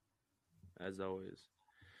 As always.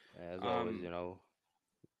 as always.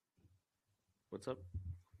 What's up?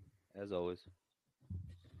 As always.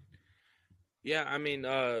 Yeah, I mean,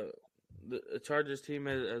 the Chargers team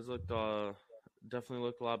has looked definitely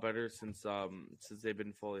looked a lot better since they've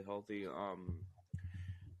been fully healthy.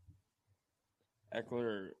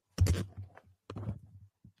 Eckler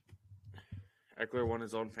won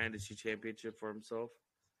his own fantasy championship for himself.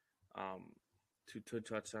 Two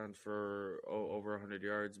touchdowns for over 100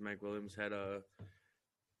 yards. Mike Williams had a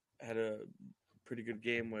pretty good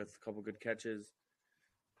game with a couple good catches.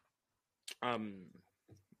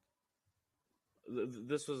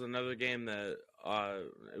 This was another game that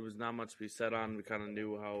it was not much to be said on. We kind of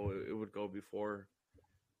knew how it would go before,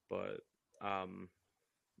 but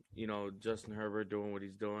Justin Herbert doing what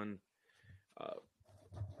he's doing.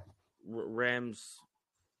 Rams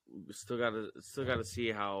still gotta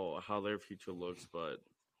see how their future looks, but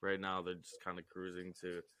right now they're just kind of cruising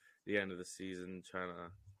to the end of the season,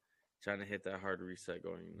 trying to hit that hard reset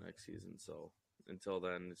going next season. So until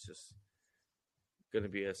then, it's just going to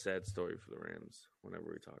be a sad story for the Rams whenever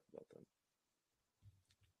we talk about them.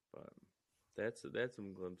 But that's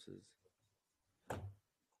some glimpses.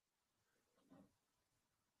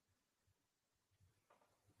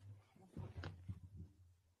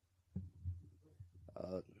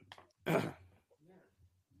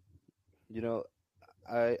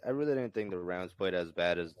 I really didn't think the Rams played as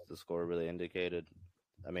bad as the score really indicated.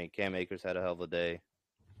 I mean, Cam Akers had a hell of a day.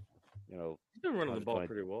 He's been running the ball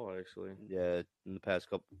pretty well, actually. Yeah, in the past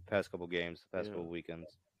couple games, couple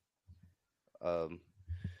weekends. But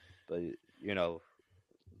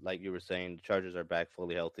like you were saying, the Chargers are back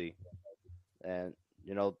fully healthy, and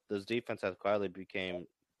this defense has quietly became,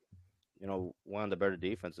 one of the better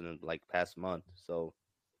defense in like past month. So,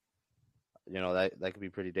 that could be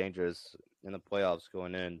pretty dangerous in the playoffs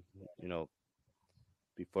going in.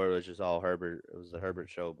 Before it was just all Herbert. It was the Herbert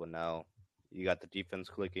show, but now you got the defense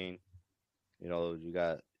clicking. You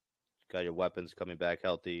got your weapons coming back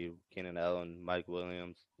healthy. Keenan Allen, Mike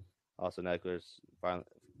Williams, Austin Eckler, finally,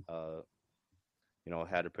 uh,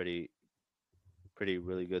 had a pretty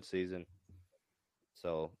really good season.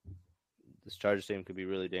 So this Chargers team could be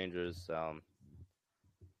really dangerous.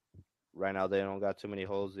 Right now they don't got too many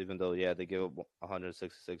holes, even though they give up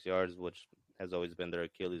 166 yards, which has always been their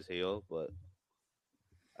Achilles heel. But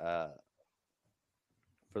uh,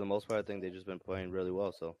 for the most part, I think they've just been playing really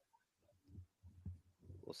well. So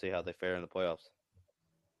we'll see how they fare in the playoffs.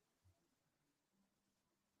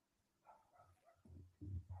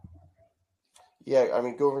 Yeah, I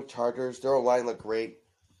mean, go over Chargers. Their line looked great.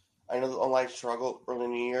 I know the line struggled early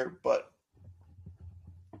in the year, but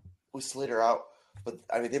we slid her out. But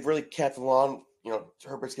I mean, they've really kept them on.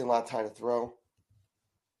 Herbert's getting a lot of time to throw,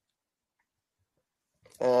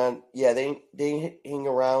 and yeah, they hang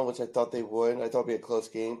around, which I thought they would. I thought it'd be a close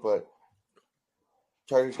game, but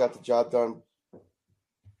Chargers got the job done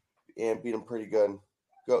and beat them pretty good.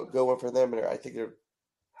 Going for them, and I think they're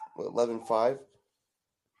 11-5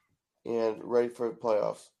 and ready for the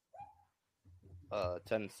playoffs.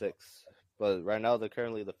 10-6, but right now they're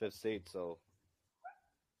currently the 5th seed, so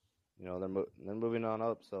they're moving on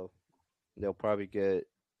up. So they'll probably get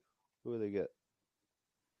who do they get?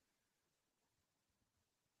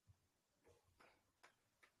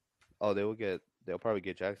 Oh, they'll probably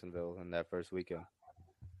get Jacksonville in that first weekend.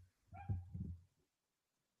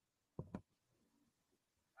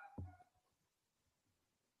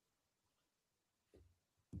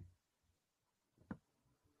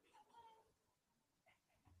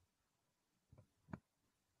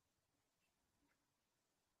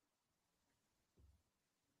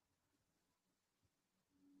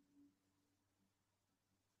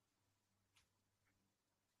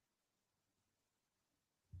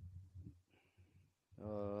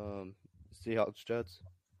 Seahawks Jets.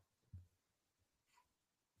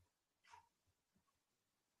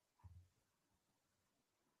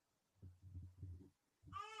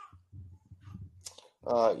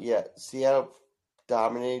 Yeah, Seattle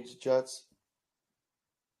dominated the Jets.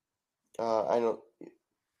 I know,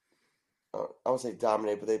 I won't say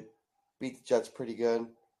dominate, but they beat the Jets pretty good.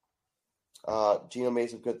 Geno made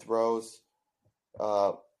some good throws.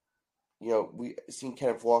 We seen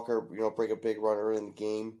Kenneth Walker, break a big run early in the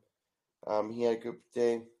game. He had a good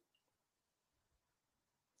day,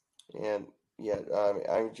 and yeah,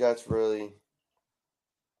 I mean Jets really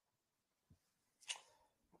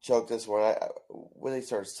choked this one. When they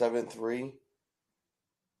started 7-3,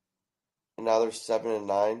 and now they're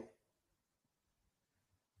 7-9.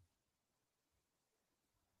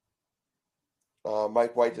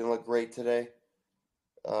 Mike White didn't look great today.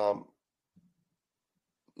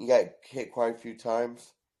 He got hit quite a few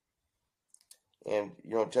times, and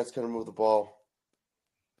Jets couldn't move the ball.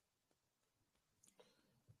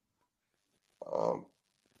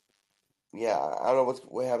 Yeah, I don't know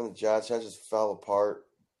what happened to the Jets. Jets just fell apart.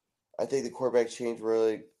 I think the quarterback change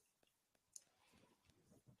really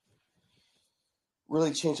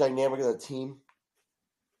changed the dynamic of the team.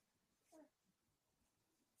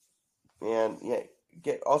 And yeah,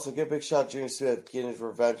 get a big shot Junior Smith getting his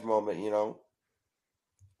revenge moment.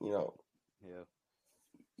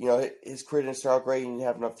 His career didn't start out great. He didn't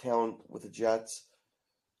have enough talent with the Jets,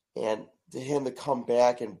 and to him to come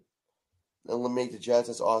back and eliminate the Jets,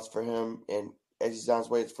 that's awesome for him. And as he's on his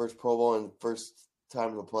way to his first Pro Bowl and first time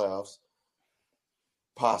in the playoffs,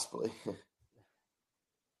 possibly.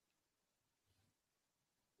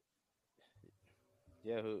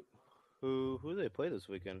 Yeah, who they play this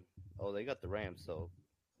weekend? Oh, they got the Rams, so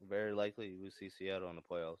very likely we see Seattle in the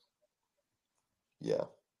playoffs. Yeah.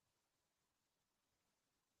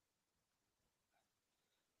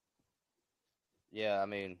 Yeah, I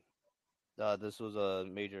mean, this was a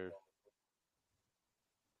major.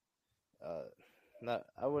 Not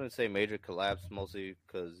I wouldn't say major collapse, mostly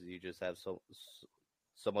because you just have so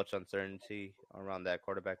much uncertainty around that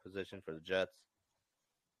quarterback position for the Jets.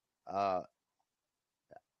 Uh,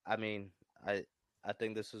 I mean, I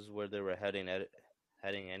think this is where they were heading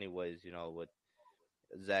anyways. With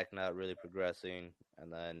Zach not really progressing,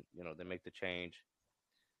 and then they make the change,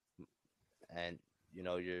 and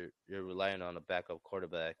you're relying on a backup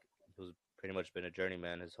quarterback who's pretty much been a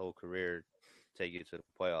journeyman his whole career to take you to the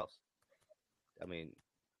playoffs. I mean,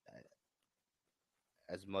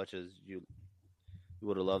 as much as you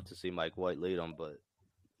would have loved to see Mike White lead them, but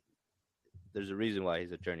there's a reason why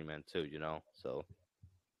he's a journeyman too. So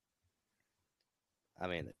I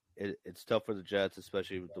mean, it's tough for the Jets,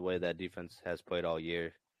 especially with the way that defense has played all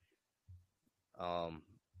year.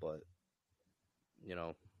 But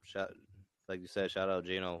like you said, shout out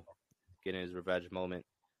Geno getting his revenge moment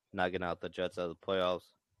knocking out the Jets out of the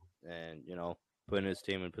playoffs, and putting his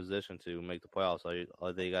team in position to make the playoffs.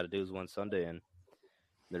 All they got to do is win Sunday, and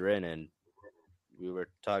they're in. And we were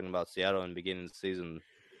talking about Seattle in the beginning of the season,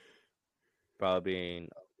 probably being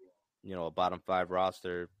a bottom 5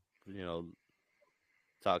 roster.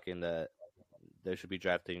 Talking that they should be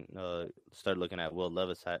drafting, start looking at Will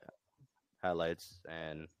Levis highlights,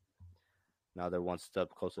 and now they're one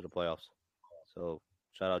step closer to playoffs. So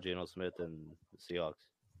shout out Geno Smith and the Seahawks.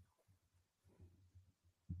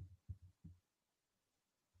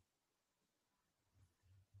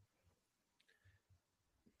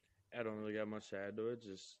 I don't really got much to add to it.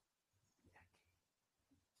 Just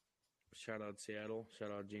shout out Seattle.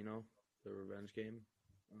 Shout out Geno. The revenge game.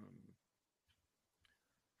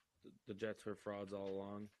 The Jets were frauds all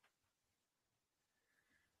along.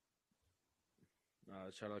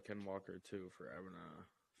 Shout out Ken Walker too for having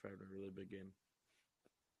a really big game.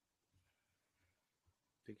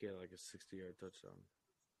 I think he had like a 60-yard touchdown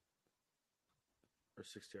or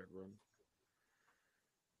 60-yard run.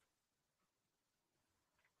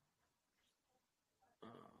 How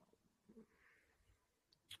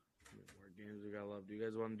many more games we got left? Do you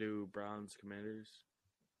guys want to do Browns Commanders?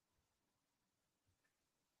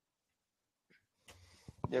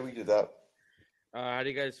 Yeah, we do that. How do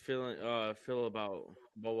you guys feel about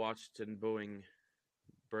Washington booing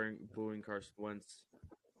Carson Wentz?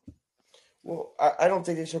 Well, I don't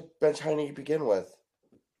think they should bench Heineke to begin with.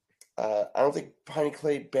 I don't think Heineke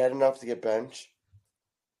played bad enough to get benched.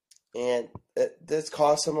 And this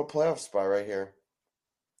cost him a playoff spot right here.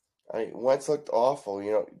 I mean, Wentz looked awful.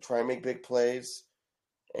 Try and make big plays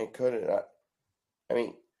and couldn't. I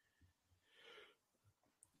mean,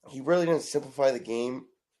 he really didn't simplify the game.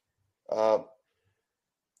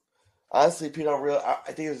 Honestly, Pete, I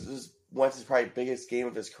think this is Wentz's probably biggest game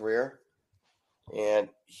of his career, and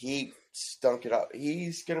he stunk it up.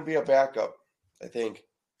 He's going to be a backup, I think.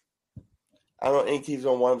 I don't know any teams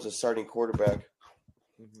don't want him as a starting quarterback.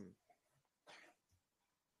 Mm-hmm.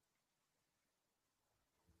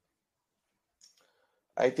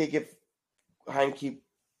 I think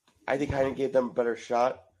Heineke gave them a better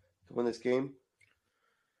shot to win this game,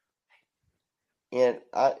 and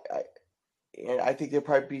I think they'll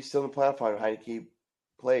probably be still in the playoff final. Heineke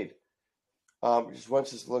played. Just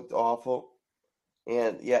once just looked awful,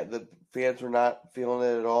 and yeah, the fans were not feeling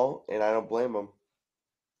it at all, and I don't blame them.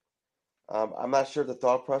 I'm not sure the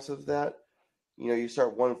thought process of that. You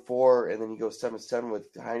start 1-4, and then you go 7-7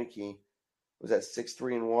 with Heineke. Was that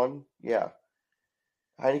 6-3-1? Yeah.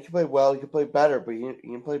 Heineke played well. He could play better, but he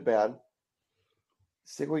didn't play bad.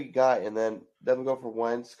 Stick what you got, and then we go for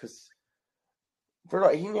Wentz because he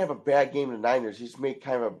didn't have a bad game in the Niners. He just made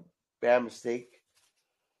kind of a bad mistake,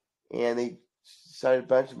 and they decided to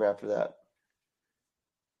bench him after that.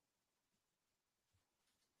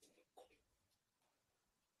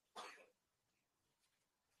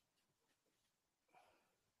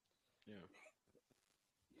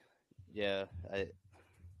 Yeah, I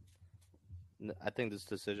think this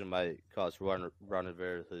decision might cost Ron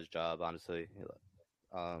Rivera his job. Honestly,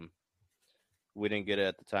 we didn't get it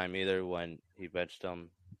at the time either when he benched him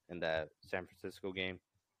in that San Francisco game,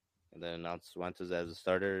 and then announced Wentz as a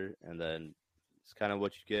starter, and then it's kind of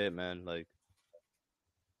what you get, man. Like,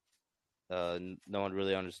 no one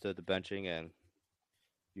really understood the benching, and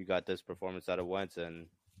you got this performance out of Wentz, and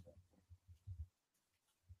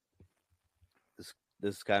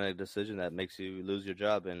this kind of decision that makes you lose your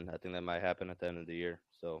job, and I think that might happen at the end of the year.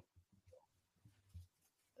 So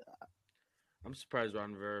I'm surprised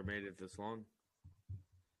Ron Rivera made it this long.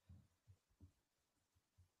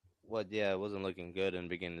 Well, yeah, it wasn't looking good in the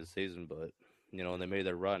beginning of the season, but they made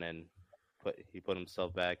their run and he put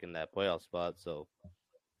himself back in that playoff spot. So,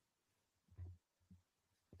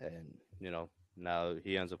 and now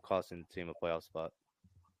he ends up costing the team a playoff spot.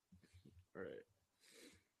 All right.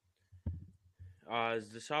 Is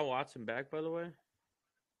Deshaun Watson back, by the way?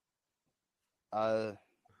 How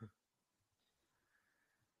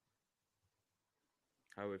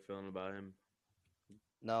are we feeling about him?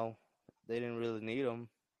 No, they didn't really need him.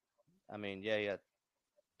 I mean, yeah, he had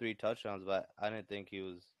 3 touchdowns, but I didn't think he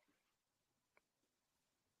was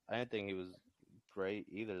great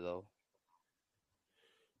either, though.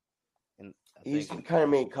 And he's kind of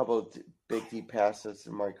made a couple of big deep passes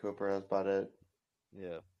to Mark Cooper. That's about it.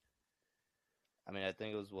 Yeah. I mean, I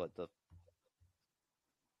think it was the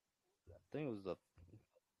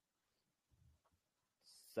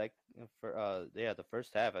the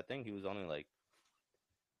first half. I think he was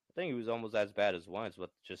almost as bad as Wentz, but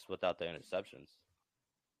just without the interceptions.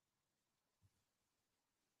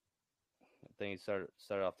 I think he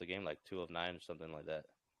started off the game like 2 of 9 or something like that.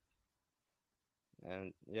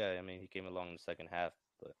 And yeah, I mean, he came along in the second half,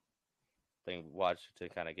 but I think Washington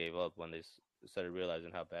kind of gave up when they started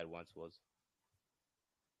realizing how bad Wentz was.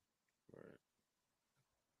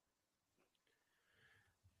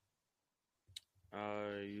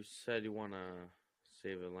 Right. You said you want to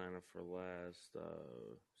save Atlanta for last,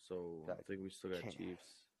 so I think we still got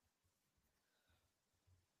Chiefs.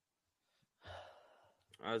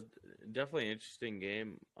 Definitely an interesting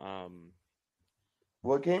game.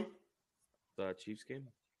 What game? The Chiefs game.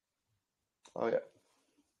 Oh yeah,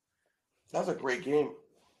 that was a great game.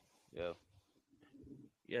 Yeah.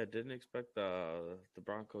 Yeah, didn't expect the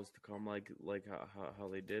Broncos to come like how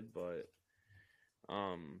they did, but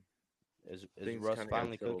Is things Russ kinda got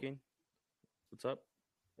finally settled. cooking? What's up?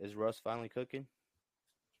 Is Russ finally cooking?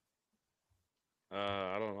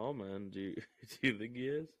 I don't know, man. Do you do you think he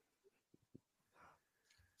is?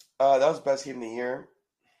 That was the best game of the year.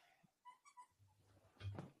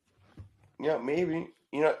 Yeah, maybe.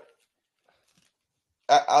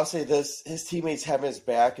 I'll say this: his teammates having his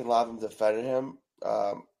back and a lot of them defended him.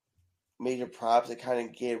 Major props. It kind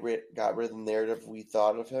of got rid of the narrative we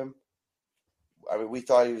thought of him. I mean, we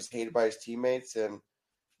thought he was hated by his teammates, and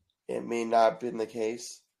it may not have been the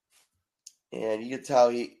case. And you could tell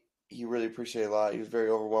he really appreciated a lot. He was very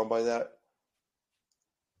overwhelmed by that.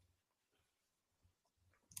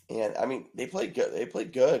 And I mean, they played good. They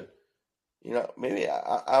played good. Maybe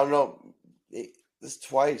I don't know. This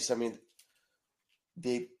twice. I mean,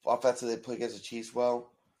 they offensively they play against the Chiefs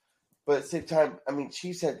well, but at the same time, I mean,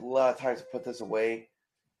 Chiefs had a lot of times to put this away,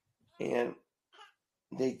 and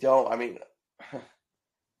they don't. I mean,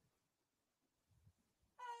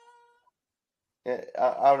 I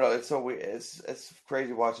don't know. It's so weird. It's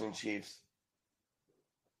crazy watching the Chiefs.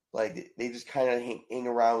 Like they just kind of hang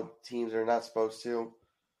around teams they're not supposed to.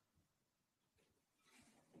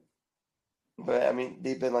 But I mean,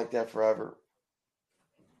 they've been like that forever.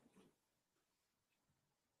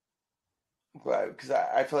 But because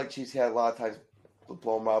I feel like Chiefs had a lot of times to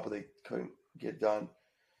blow them out, but they couldn't get done.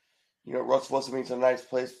 Russell Wilson makes a nice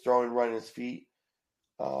place, throwing and running his feet.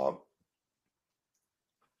 Overall,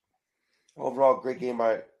 great game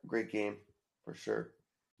for sure.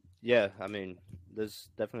 Yeah, I mean, this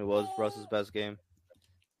definitely was Russ's best game.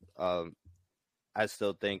 I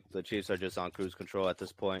still think the Chiefs are just on cruise control at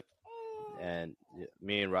this point. And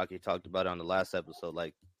me and Rocky talked about it on the last episode.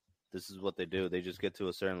 Like, this is what they do. They just get to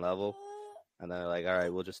a certain level, and then they're like, all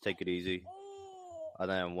right, we'll just take it easy. And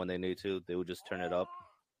then when they need to, they would just turn it up.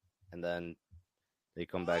 And then they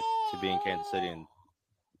come back to being Kansas City. And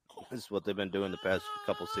this is what they've been doing the past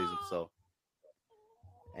couple seasons. So,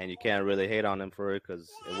 and you can't really hate on them for it because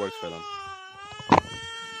it works for them.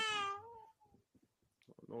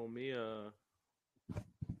 No, me, yeah.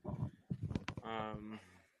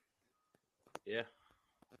 Yeah.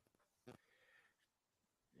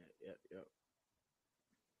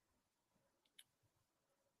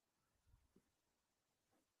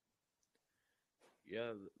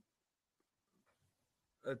 Yeah,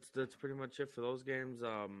 that's pretty much it for those games.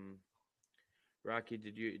 Rocky,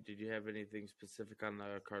 did you have anything specific on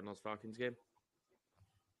the Cardinals Falcons game?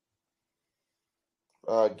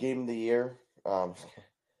 Game of the year. I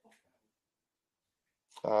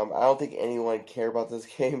don't think anyone cared about this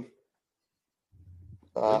game.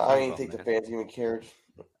 I don't even think the fans even cared.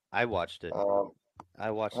 I watched it.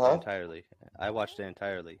 I watched it entirely.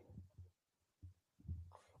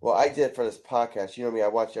 Well, I did for this podcast. You know me, I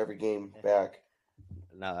watched every game back.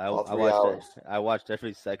 No, I watched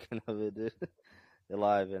every second of it, dude,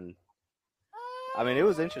 live, and I mean, it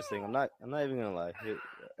was interesting. I'm not even gonna lie. It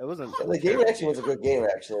wasn't. The game actually was a good game,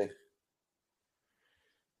 actually.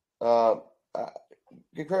 Good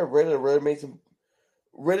credit Ridder.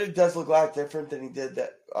 Ridder does look a lot different than he did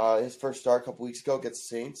his first start a couple weeks ago against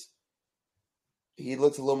the Saints. He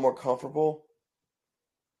looks a little more comfortable.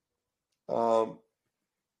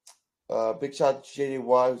 Big shot to JD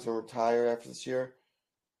Watt, who's gonna retire after this year.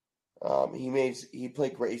 He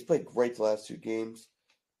played great. He's played great the last two games.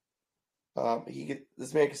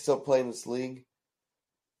 This man can still play in this league.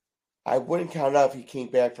 I wouldn't count out if he came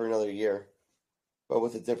back for another year, but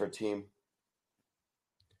with a different team.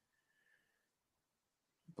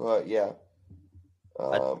 But yeah,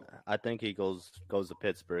 I think he goes to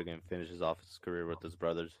Pittsburgh and finishes off his career with his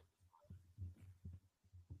brothers.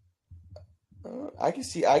 I can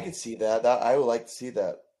see that. I would like to see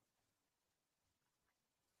that.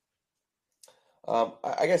 I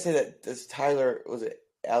gotta say that this Tyler, was it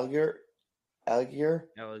Algier? Algier.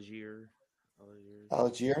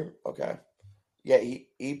 Okay. Yeah, he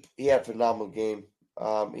had a phenomenal game.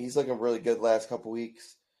 He's looking really good the last couple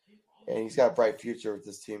weeks, and he's got a bright future with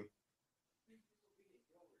this team.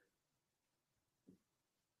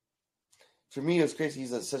 For me, it was crazy.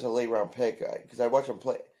 He's such a late round pick because I watched him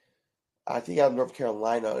play. I think out of North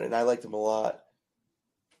Carolina, and I liked him a lot.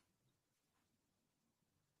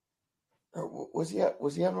 Or was he out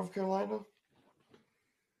of North Carolina?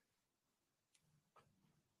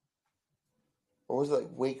 Or was it like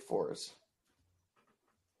Wake Forest?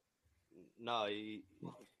 No, he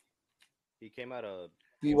came out of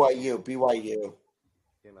BYU.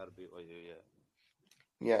 Came out of BYU, yeah.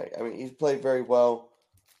 Yeah, I mean, he's played very well.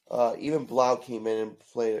 Even Blau came in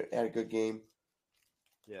and had a good game.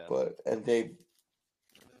 Yeah. And they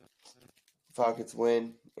Falcons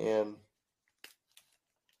win, and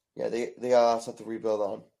yeah, they got a lot of stuff to rebuild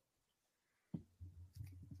on.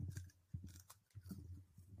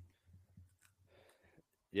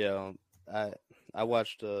 Yeah, I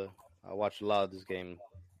watched a lot of this game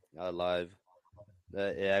live.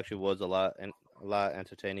 It actually was a lot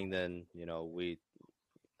entertaining than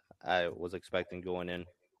I was expecting going in.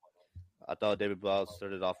 I thought David Blau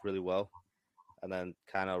started off really well, and then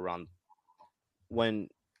kind of around when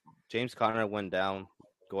James Conner went down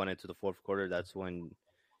going into the fourth quarter, that's when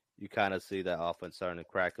you kind of see that offense starting to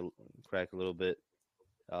crack a little bit.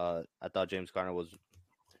 I thought James Conner was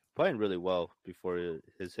playing really well before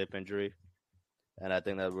his hip injury, and I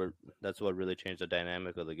think that's what really changed the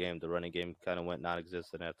dynamic of the game. The running game kind of went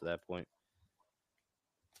non-existent after that point.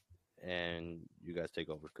 And you guys take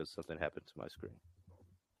over because something happened to my screen.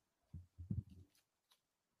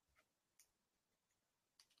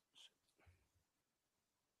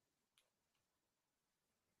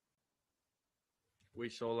 We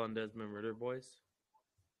sold on Desmond Ridder, boys.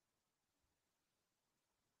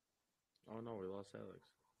 Oh no, we lost Alex.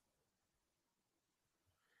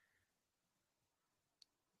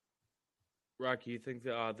 Rocky, you think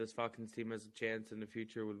that this Falcons team has a chance in the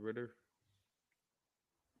future with Ridder?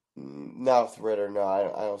 Not with Ridder, no,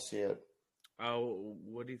 I don't see it. Oh,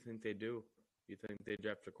 what do you think they do? You think they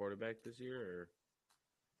draft a quarterback this year,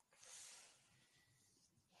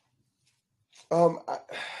 or?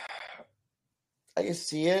 I can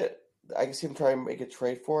see it. I can see him trying to make a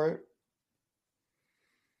trade for it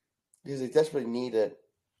because they desperately need it.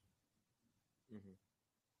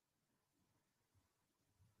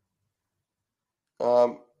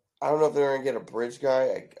 I don't know if they're going to get a bridge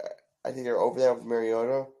guy. I think they're over there with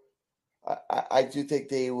Mariota. I do think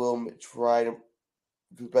they will try to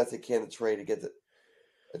do the best they can to trade to get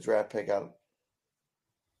a draft pick out.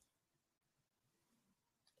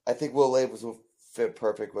 I think Will Levis will fit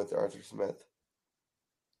perfect with Arthur Smith.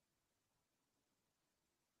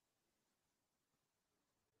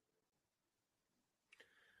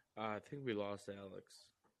 I think we lost Alex.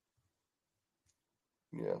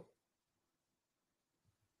 Yeah.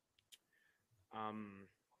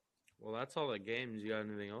 Well, that's all the games. You got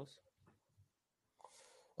anything else?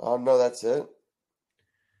 No, that's it.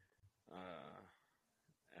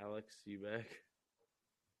 Alex, you back?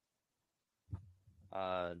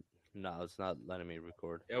 No, it's not letting me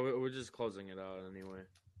record. Yeah, we're just closing it out anyway.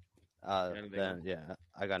 Then yeah,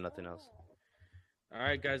 I got nothing else. All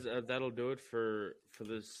right, guys, that'll do it for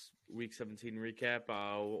this Week 17 recap.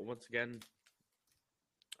 Once again,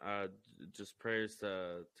 just prayers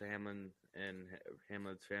to Hamlin and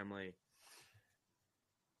Hamlin's family.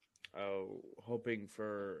 Hoping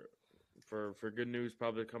for good news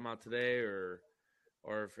probably to come out today, or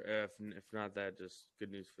if not that, just good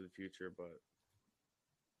news for the future. But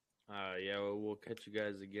yeah, we'll catch you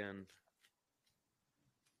guys again.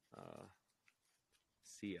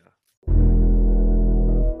 See ya.